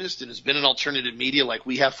hasn't noticed and has been in alternative media like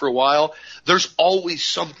we have for a while, there's always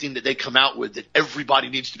something that they come out with that everybody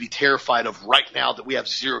needs to be terrified of right now that we have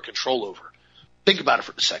zero control over. Think about it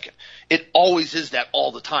for a second. It always is that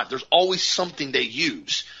all the time. There's always something they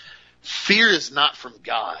use. Fear is not from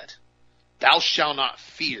God. Thou shalt not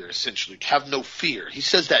fear, essentially. Have no fear. He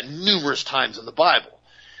says that numerous times in the Bible.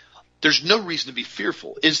 There's no reason to be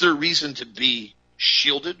fearful. Is there a reason to be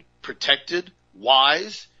shielded, protected,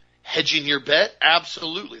 wise, hedging your bet?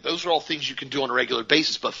 Absolutely. Those are all things you can do on a regular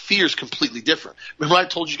basis, but fear is completely different. Remember I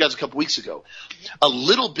told you guys a couple weeks ago, a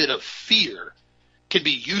little bit of fear can be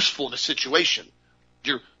useful in a situation.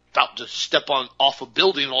 You're about to step off a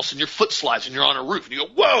building and all of a sudden your foot slides and you're on a roof and you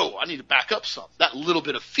go, whoa, I need to back up some. That little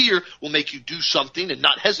bit of fear will make you do something and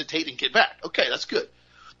not hesitate and get back. Okay, that's good.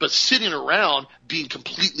 But sitting around being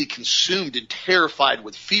completely consumed and terrified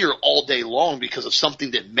with fear all day long because of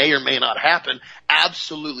something that may or may not happen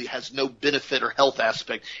absolutely has no benefit or health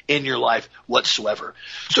aspect in your life whatsoever.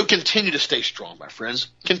 So continue to stay strong, my friends.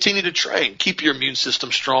 Continue to train. Keep your immune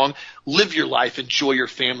system strong. Live your life. Enjoy your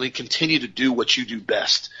family. Continue to do what you do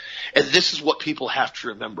best. And this is what people have to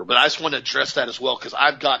remember. But I just want to address that as well, because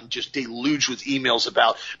I've gotten just deluged with emails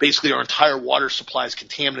about basically our entire water supply is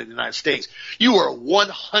contaminated in the United States. You are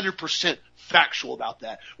 100% factual about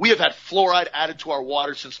that. We have had fluoride added to our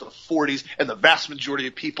water since the 40s, and the vast majority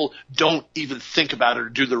of people don't even think about it or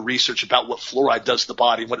do the research about what fluoride does to the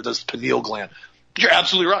body and what it does to the pineal gland. You're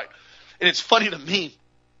absolutely right. And it's funny to me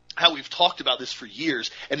how we've talked about this for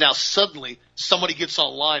years, and now suddenly somebody gets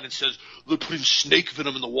online and says, they're putting snake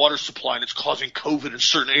venom in the water supply and it's causing COVID in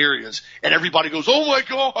certain areas. And everybody goes, oh my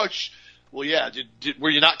gosh. Well, yeah, were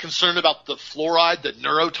you not concerned about the fluoride, the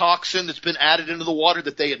neurotoxin that's been added into the water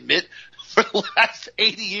that they admit for the last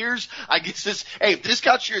 80 years? I guess if this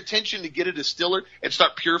got your attention to get a distiller and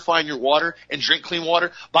start purifying your water and drink clean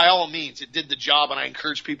water, by all means, it did the job, and I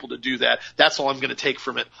encourage people to do that. That's all I'm going to take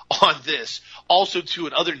from it on this. Also, too,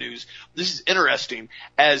 in other news, this is interesting,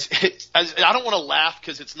 as I don't want to laugh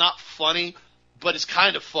because it's not funny, but it's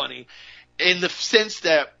kind of funny in the sense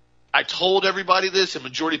that I told everybody this, and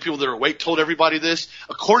majority of people that are awake told everybody this.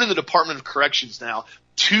 According to the Department of Corrections now,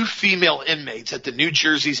 2 female inmates at the New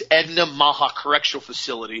Jersey's Edna Maha Correctional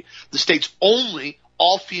Facility, the state's only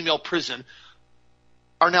all-female prison,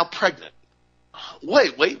 are now pregnant.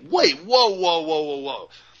 Wait, whoa.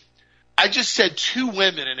 I just said 2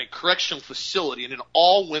 women in a correctional facility in an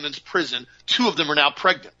all-women's prison. 2 of them are now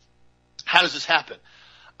pregnant. How does this happen?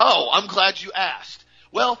 Oh, I'm glad you asked.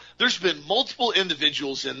 Well, there's been multiple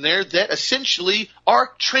individuals in there that essentially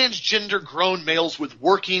are transgender grown males with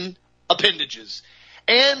working appendages.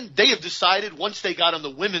 And they have decided once they got in the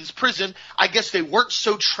women's prison, I guess they weren't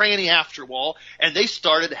so tranny after all, and they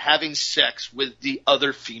started having sex with the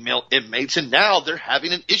other female inmates. And now they're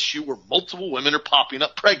having an issue where multiple women are popping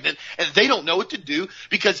up pregnant, and they don't know what to do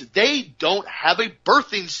because they don't have a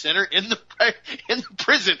birthing center in the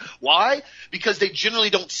prison. Why? Because they generally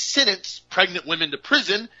don't sentence pregnant women to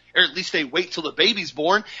prison, or at least they wait till the baby's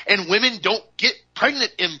born, and women don't get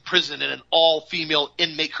pregnant in prison in an all-female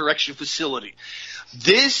inmate correction facility.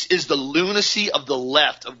 This is the lunacy of the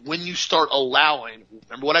left of when you start allowing,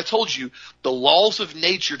 remember what I told you, the laws of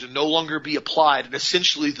nature to no longer be applied, and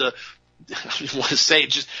essentially just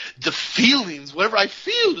the feelings, whatever I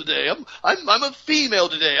feel today. I'm a female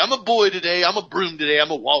today. I'm a boy today. I'm a broom today.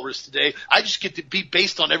 I'm a walrus today. I just get to be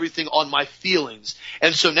based on everything on my feelings.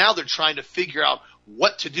 And so now they're trying to figure out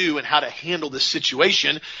what to do and how to handle this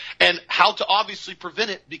situation and how to obviously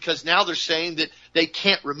prevent it, because now they're saying that they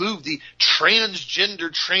can't remove the transgender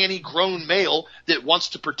tranny grown male that wants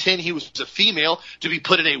to pretend he was a female to be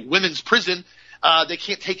put in a women's prison. They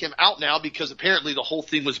can't take him out now because apparently the whole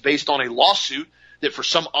thing was based on a lawsuit that for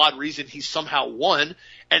some odd reason he somehow won,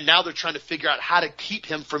 and now they're trying to figure out how to keep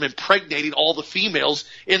him from impregnating all the females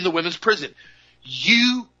in the women's prison.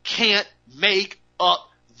 You can't make up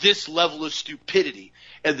this level of stupidity.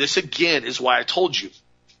 And this, again, is why I told you,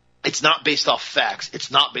 it's not based off facts. It's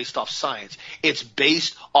not based off science. It's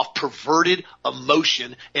based off perverted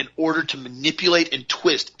emotion in order to manipulate and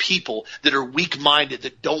twist people that are weak-minded,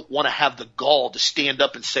 that don't want to have the gall to stand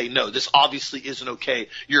up and say, no, this obviously isn't okay.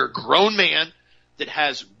 You're a grown man that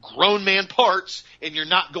has grown man parts, and you're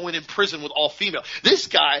not going in prison with all female. This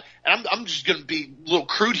guy, and I'm just going to be a little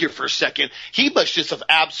crude here for a second, he must just have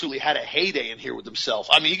absolutely had a heyday in here with himself.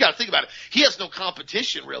 I mean, you got to think about it. He has no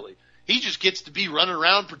competition, really. He just gets to be running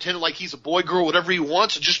around pretending like he's a boy, girl, whatever he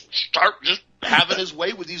wants, and just start just having his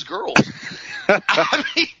way with these girls. I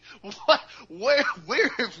mean, where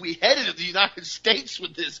have we headed in the United States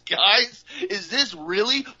with this, guys? Is this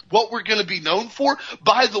really what we're going to be known for?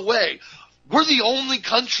 By the way, we're the only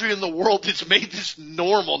country in the world that's made this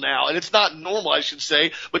normal now. And it's not normal, I should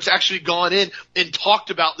say, but it's actually gone in and talked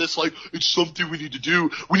about this like it's something we need to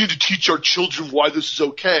do. We need to teach our children why this is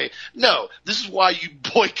okay. No, this is why you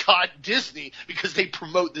boycott Disney, because they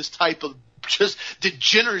promote this type of just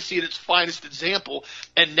degeneracy at its finest example.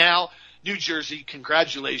 And now New Jersey,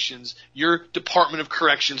 congratulations. Your Department of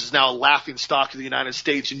Corrections is now a laughingstock of the United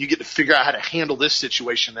States, and you get to figure out how to handle this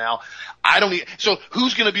situation now. So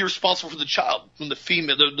who's going to be responsible for the child from the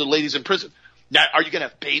female, the ladies in prison? Now, are you going to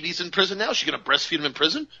have babies in prison now? Is she going to breastfeed them in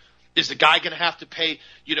prison? Is the guy going to have to pay,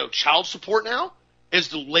 child support now? Is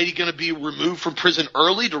the lady going to be removed from prison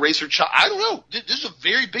early to raise her child? I don't know. This is a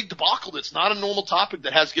very big debacle that's not a normal topic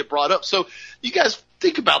that has to get brought up. So you guys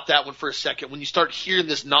think about that one for a second. When you start hearing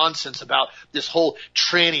this nonsense about this whole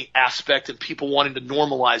tranny aspect and people wanting to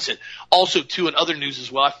normalize it. Also, too, in other news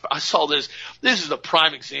as well, I saw this. This is a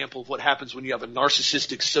prime example of what happens when you have a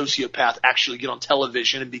narcissistic sociopath actually get on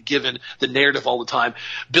television and be given the narrative all the time.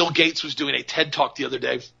 Bill Gates was doing a TED Talk the other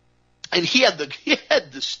day. And he had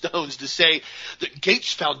the stones to say that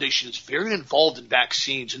Gates Foundation is very involved in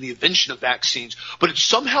vaccines and the invention of vaccines, but it's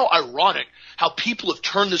somehow ironic how people have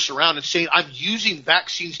turned this around and saying I'm using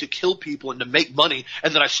vaccines to kill people and to make money,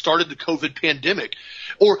 and that I started the COVID pandemic.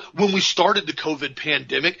 Or when we started the COVID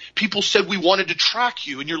pandemic, people said we wanted to track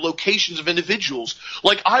you and your locations of individuals.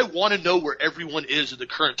 Like, I want to know where everyone is at the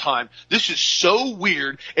current time. This is so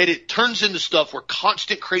weird, and it turns into stuff where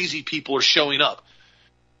constant crazy people are showing up.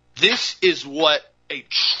 This is what a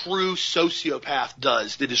true sociopath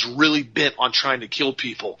does that is really bent on trying to kill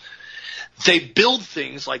people. They build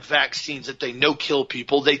things like vaccines that they know kill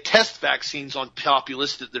people. They test vaccines on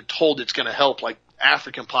populace that they're told it's going to help, like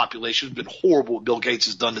African population has been horrible what Bill Gates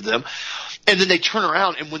has done to them. And then they turn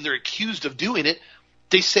around, and when they're accused of doing it,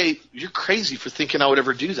 they say, you're crazy for thinking I would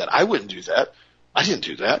ever do that. I wouldn't do that. I didn't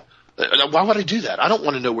do that. Why would I do that? I don't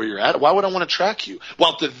want to know where you're at. Why would I want to track you?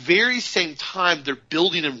 While at the very same time, they're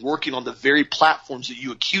building and working on the very platforms that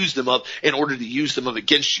you accuse them of in order to use them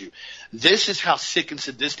against you. This is how sick and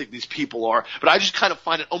sadistic these people are. But I just kind of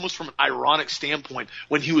find it almost from an ironic standpoint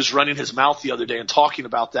when he was running his mouth the other day and talking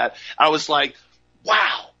about that. I was like,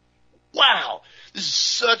 wow. This is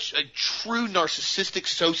such a true narcissistic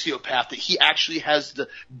sociopath that he actually has the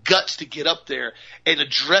guts to get up there and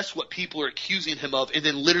address what people are accusing him of and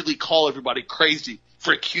then literally call everybody crazy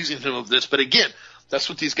for accusing him of this. But again, that's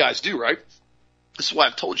what these guys do, right? This is why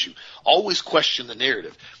I've told you, always question the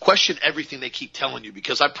narrative. Question everything they keep telling you,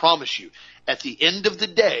 because I promise you, at the end of the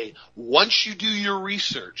day, once you do your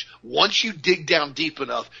research, once you dig down deep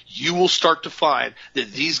enough, you will start to find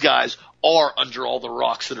that these guys are under all the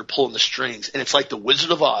rocks that are pulling the strings. And it's like the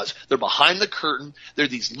Wizard of Oz. They're behind the curtain. They're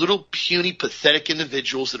these little puny, pathetic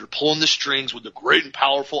individuals that are pulling the strings with the great and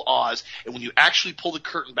powerful Oz. And when you actually pull the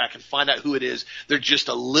curtain back and find out who it is, they're just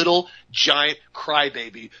a little giant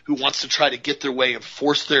crybaby who wants to try to get their way and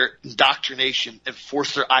force their indoctrination and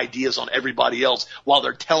force their ideas on everybody else while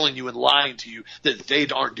they're telling you and lying to you that they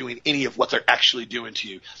aren't doing any of what they're actually doing to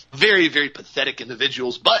you. Very, very pathetic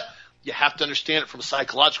individuals, but you have to understand it from a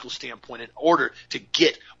psychological standpoint in order to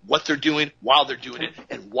get what they're doing, while they're doing it,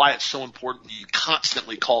 and why it's so important that you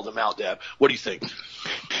constantly call them out, Dad. What do you think?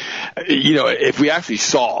 You know, if we actually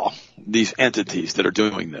saw these entities that are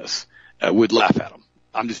doing this, we'd laugh at them.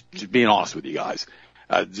 I'm just being honest with you guys.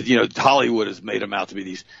 You know, Hollywood has made them out to be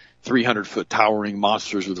these 300-foot towering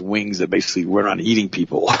monsters with wings that basically run around eating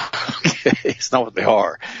people. Okay, it's not what they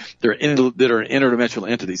are. They're interdimensional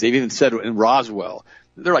entities. They've even said in Roswell,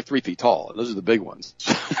 they're like 3 feet tall. Those are the big ones.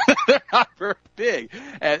 They're not very big.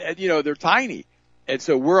 And, you know, they're tiny. And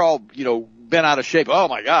so we're all, you know, bent out of shape. Oh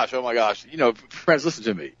my gosh. You know, friends, listen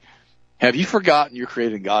to me. Have you forgotten you're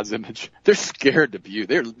created in God's image? They're scared of you.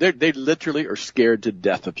 They literally are scared to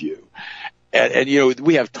death of you. And, you know,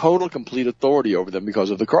 we have total, complete authority over them because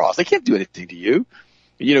of the cross. They can't do anything to you.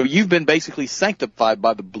 You know, you've been basically sanctified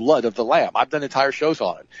by the blood of the Lamb. I've done entire shows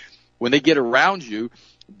on it. When they get around you,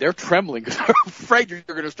 they're trembling because they're afraid you're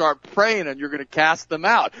going to start praying and you're going to cast them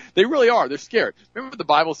out. They really are. They're scared. Remember what the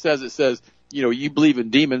Bible says? It says, you know, you believe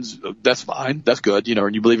in demons, that's fine. That's good. You know,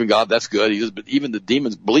 and you believe in God, that's good. He says, but even the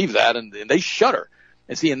demons believe that and they shudder.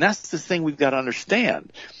 And see, and that's the thing we've got to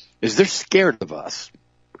understand is they're scared of us.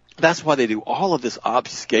 That's why they do all of this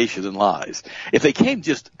obfuscation and lies. If they came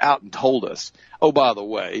just out and told us, oh, by the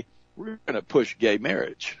way, we're going to push gay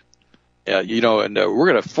marriage. You know, and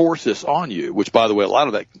we're going to force this on you, which, by the way, a lot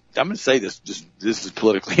of that, I'm going to say this, this is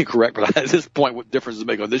politically incorrect, but at this point, what difference does it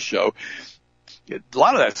make on this show? A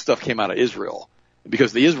lot of that stuff came out of Israel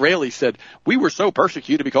because the Israelis said, we were so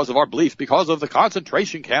persecuted because of our beliefs, because of the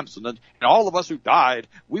concentration camps and all of us who died.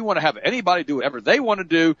 We want to have anybody do whatever they want to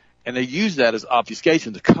do. And they use that as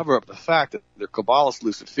obfuscation to cover up the fact that they're Kabbalist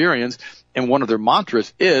Luciferians, and one of their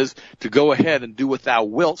mantras is to go ahead and do what thou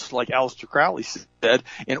wilt, like Aleister Crowley said,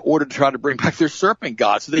 in order to try to bring back their serpent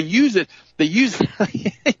god. So they treat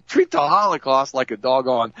the Holocaust like a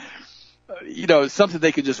doggone, you know, something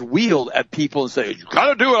they can just wield at people and say, you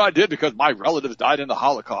gotta do what I did because my relatives died in the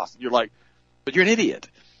Holocaust. And you're like, but you're an idiot.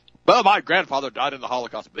 Well, my grandfather died in the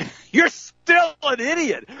Holocaust. You're still an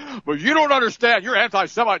idiot. But you don't understand. You're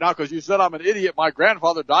anti-Semite now because you said I'm an idiot. My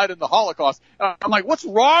grandfather died in the Holocaust. And I'm like, what's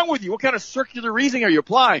wrong with you? What kind of circular reasoning are you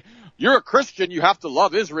applying? You're a Christian. You have to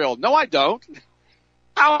love Israel. No, I don't.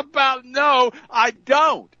 How about no, I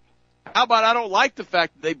don't? How about I don't like the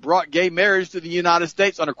fact that they brought gay marriage to the United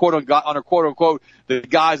States under quote unquote the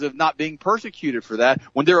guise of not being persecuted for that,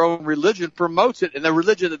 when their own religion promotes it, and the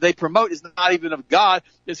religion that they promote is not even of God,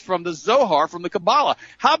 it's from the Zohar, from the Kabbalah.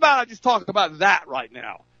 How about I just talk about that right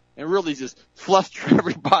now and really just fluster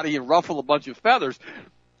everybody and ruffle a bunch of feathers?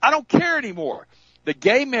 I don't care anymore. The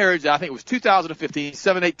gay marriage, I think it was 2015,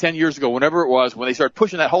 7, 8, 10 years ago, whenever it was, when they started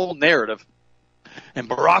pushing that whole narrative. And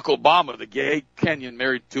Barack Obama, the gay Kenyan,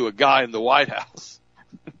 married to a guy in the White House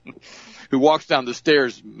who walks down the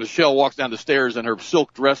stairs. Michelle walks down the stairs in her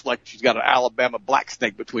silk dress like she's got an Alabama black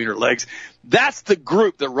snake between her legs. That's the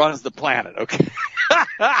group that runs the planet, okay?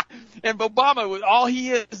 And Obama, all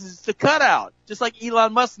he is the cutout. Just like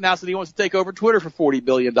Elon Musk announced that he wants to take over Twitter for $40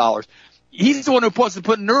 billion. He's the one who wants to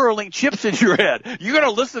put Neuralink chips in your head. You're going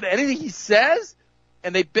to listen to anything he says?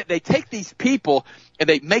 And they take these people and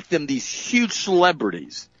they make them these huge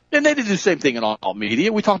celebrities. And they did the same thing in all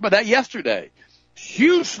media. We talked about that yesterday.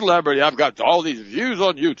 Huge celebrity. I've got all these views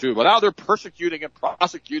on YouTube, but now they're persecuting and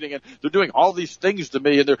prosecuting, and they're doing all these things to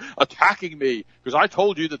me, and they're attacking me because I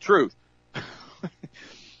told you the truth.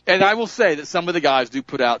 And I will say that some of the guys do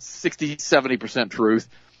put out 60, 70% truth.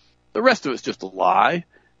 The rest of it's just a lie.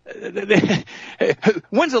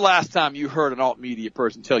 When's the last time you heard an alt media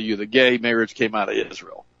person tell you the gay marriage came out of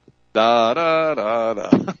Israel? Da, da, da, da,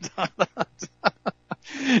 da, da.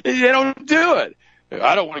 They don't do it.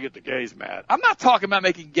 I don't want to get the gays mad. I'm not talking about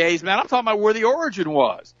making gays mad. I'm talking about where the origin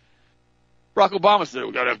was. Barack Obama said,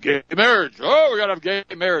 we got to have gay marriage. Oh, we got to have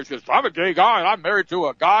gay marriage because I'm a gay guy and I'm married to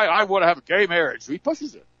a guy and I want to have a gay marriage. So he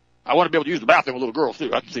pushes it. I want to be able to use the bathroom with little girls, too.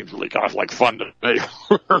 That seems really kind of like fun to me.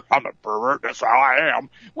 I'm a pervert. That's how I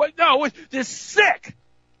am. Well, no, they're sick.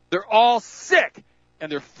 They're all sick.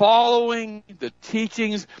 And they're following the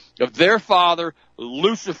teachings of their father,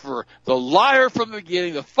 Lucifer, the liar from the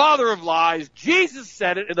beginning, the father of lies. Jesus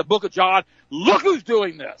said it in the book of John. Look who's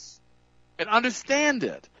doing this. And understand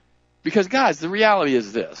it. Because, guys, the reality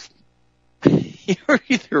is this. You're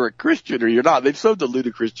either a Christian or you're not. They've so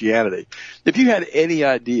diluted Christianity. If you had any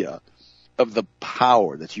idea of the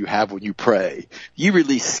power that you have when you pray, you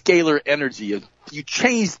release scalar energy. You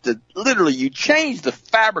change the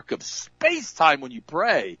fabric of space-time when you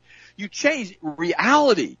pray. You change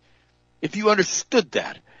reality. If you understood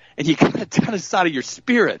that and you got it down inside of your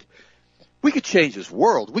spirit, we could change this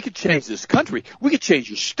world. We could change this country. We could change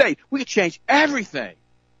your state. We could change everything.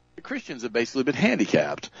 The Christians have basically been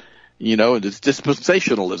handicapped. You know, and it's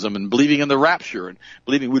dispensationalism and believing in the rapture and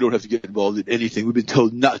believing we don't have to get involved in anything. We've been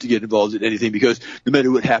told not to get involved in anything because no matter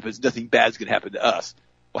what happens, nothing bad's going to happen to us.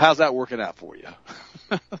 Well, how's that working out for you?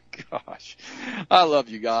 Gosh, I love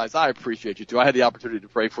you guys. I appreciate you too. I had the opportunity to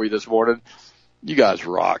pray for you this morning. You guys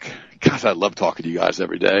rock. Gosh, I love talking to you guys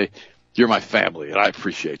every day. You're my family, and I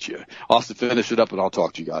appreciate you. Austin, finish it up, and I'll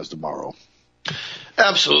talk to you guys tomorrow.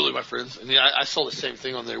 Absolutely, my friends. I mean, I saw the same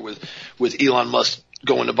thing on there with Elon Musk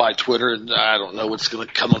going to buy Twitter, and I don't know what's going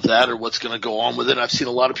to come of that or what's going to go on with it. I've seen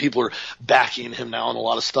a lot of people are backing him now on a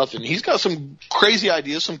lot of stuff, and he's got some crazy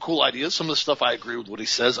ideas, some cool ideas. Some of the stuff I agree with what he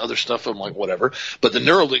says. Other stuff I'm like, whatever. But the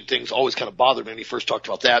Neuralink thing's always kind of bothered me when he first talked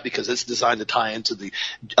about that because it's designed to tie into the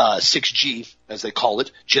 6G, as they call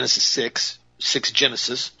it, Genesis 6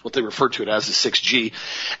 Genesis, what they refer to it as the 6G,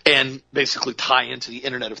 and basically tie into the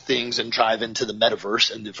Internet of Things and drive into the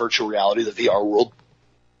metaverse and the virtual reality, the VR world.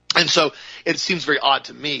 And so it seems very odd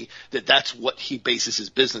to me that that's what he bases his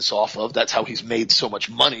business off of. That's how he's made so much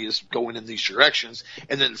money, is going in these directions.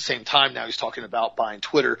 And then at the same time, now he's talking about buying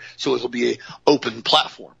Twitter, so it'll be an open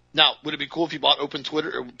platform. Now, would it be cool if he bought open Twitter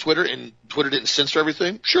and Twitter didn't censor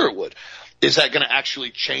everything? Sure it would. Is that going to actually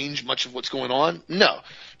change much of what's going on? No,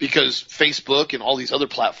 because Facebook and all these other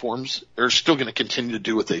platforms are still going to continue to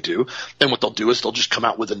do what they do. And what they'll do is they'll just come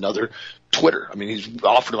out with another Twitter. I mean, he's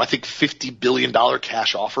offered him, I think, $50 billion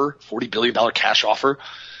cash offer, $40 billion cash offer.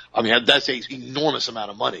 I mean, that's an enormous amount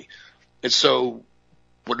of money. And so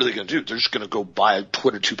what are they going to do? They're just going to go buy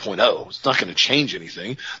Twitter 2.0. It's not going to change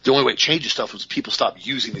anything. The only way it changes stuff is people stop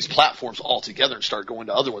using these platforms altogether and start going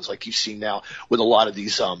to other ones like you've seen now with a lot of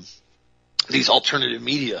these alternative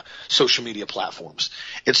media, social media platforms.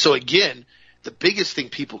 And so again, the biggest thing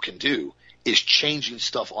people can do is changing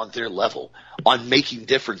stuff on their level, on making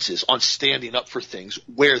differences, on standing up for things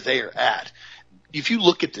where they're at. If you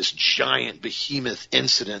look at this giant behemoth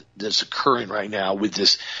incident that's occurring right now with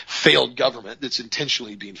this failed government that's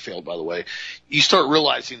intentionally being failed, by the way, you start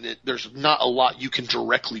realizing that there's not a lot you can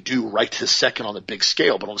directly do right this second on a big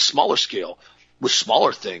scale, but on a smaller scale, with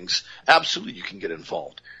smaller things, absolutely you can get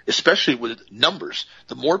involved, especially with numbers.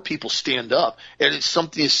 The more people stand up, and it's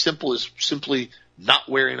something as simple as simply not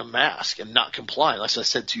wearing a mask and not complying. As I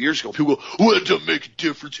said 2 years ago, people go, well, it doesn't make a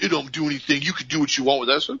difference. It don't do anything. You can do what you want with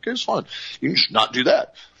that. I said, okay, it's fine. You can just not do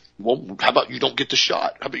that. Well, how about you don't get the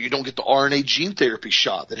shot? How about you don't get the RNA gene therapy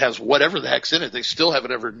shot that has whatever the heck's in it? They still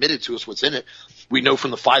haven't ever admitted to us what's in it. We know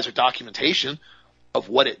from the Pfizer documentation of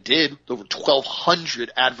what it did, over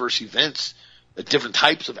 1,200 adverse events, different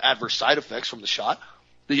types of adverse side effects from the shot,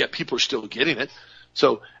 but yet people are still getting it.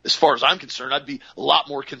 So as far as I'm concerned, I'd be a lot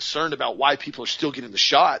more concerned about why people are still getting the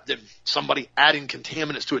shot than somebody adding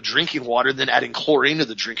contaminants to a drinking water, then adding chlorine to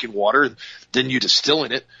the drinking water, and then you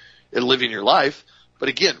distilling it and living your life. But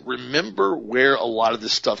again, remember where a lot of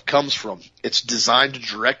this stuff comes from. It's designed to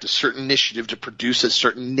direct a certain initiative to produce a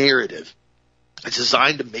certain narrative. It's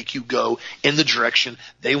designed to make you go in the direction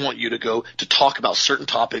they want you to go, to talk about certain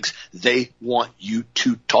topics they want you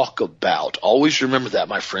to talk about. Always remember that,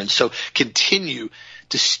 my friends. So continue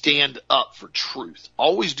to stand up for truth.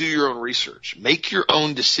 Always do your own research. Make your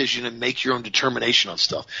own decision and make your own determination on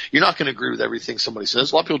stuff. You're not going to agree with everything somebody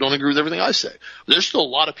says. A lot of people don't agree with everything I say. There's still a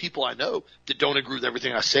lot of people I know that don't agree with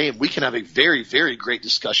everything I say, and we can have a very, very great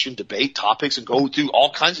discussion, debate topics, and go through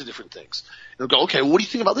all kinds of different things. They'll go, okay, well, what do you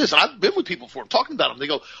think about this? And I've been with people before. I'm talking about them. They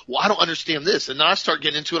go, well, I don't understand this. And then I start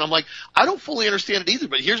getting into it. I'm like, I don't fully understand it either,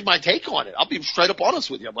 but here's my take on it. I'll be straight up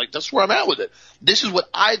honest with you. I'm like, that's where I'm at with it. This is what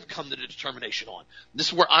I've come to the determination on. This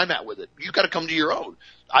is where I'm at with it. You've got to come to your own.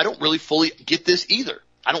 I don't really fully get this either.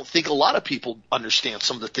 I don't think a lot of people understand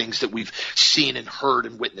some of the things that we've seen and heard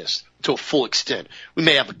and witnessed to a full extent. We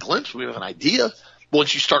may have a glimpse. We have an idea. But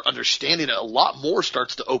once you start understanding it, a lot more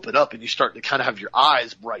starts to open up, and you start to kind of have your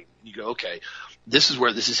eyes brighten. You go, okay, this is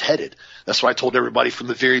where this is headed. That's why I told everybody from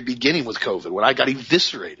the very beginning with COVID, when I got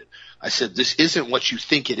eviscerated, I said, this isn't what you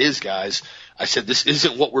think it is, guys. I said, this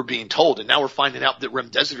isn't what we're being told. And now we're finding out that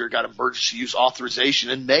remdesivir got emergency use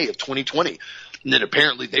authorization in May of 2020. And then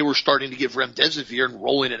apparently they were starting to give remdesivir and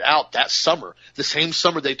rolling it out that summer. The same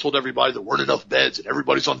summer they told everybody there weren't enough beds and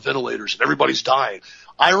everybody's on ventilators and everybody's dying.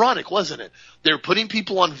 Ironic, wasn't it? They're putting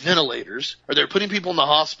people on ventilators, or they're putting people in the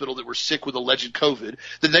hospital that were sick with alleged COVID.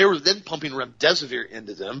 Then they were then pumping remdesivir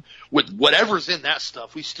into them with whatever's in that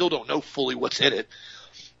stuff. We still don't know fully what's in it.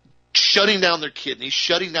 Shutting down their kidneys,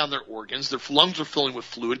 shutting down their organs. Their lungs were filling with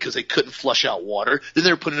fluid because they couldn't flush out water. Then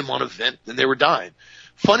they were putting them on a vent. Then they were dying.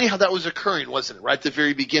 Funny how that was occurring, wasn't it? Right at the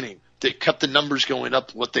very beginning. They kept the numbers going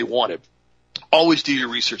up what they wanted. Always do your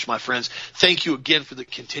research, my friends. Thank you again for the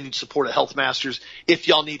continued support of Health Masters. If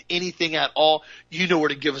y'all need anything at all, you know where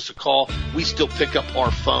to give us a call. We still pick up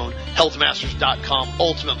our phone. Healthmasters.com.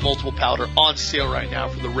 Ultimate Multiple Powder on sale right now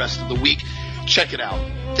for the rest of the week. Check it out.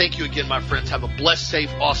 Thank you again, my friends. Have a blessed,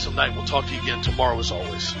 safe, awesome night. We'll talk to you again tomorrow as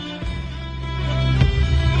always.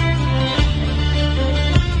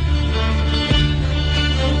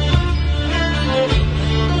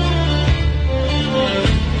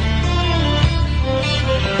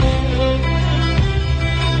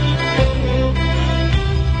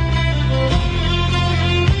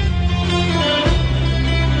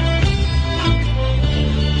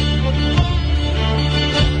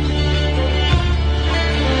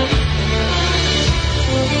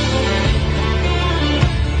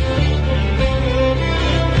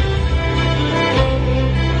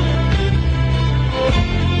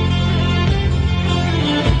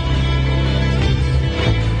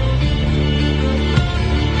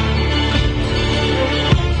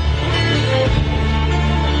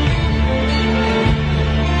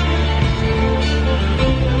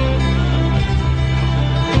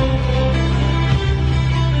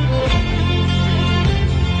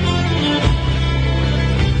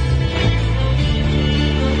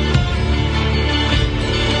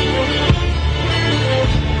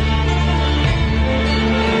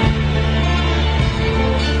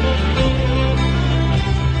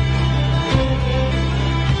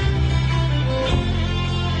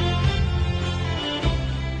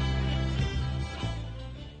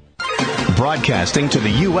 Broadcasting to the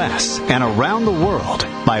U.S. and around the world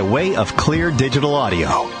by way of clear digital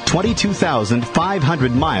audio,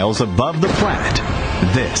 22,500 miles above the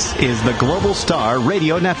planet. This is the Global Star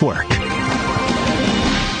Radio Network.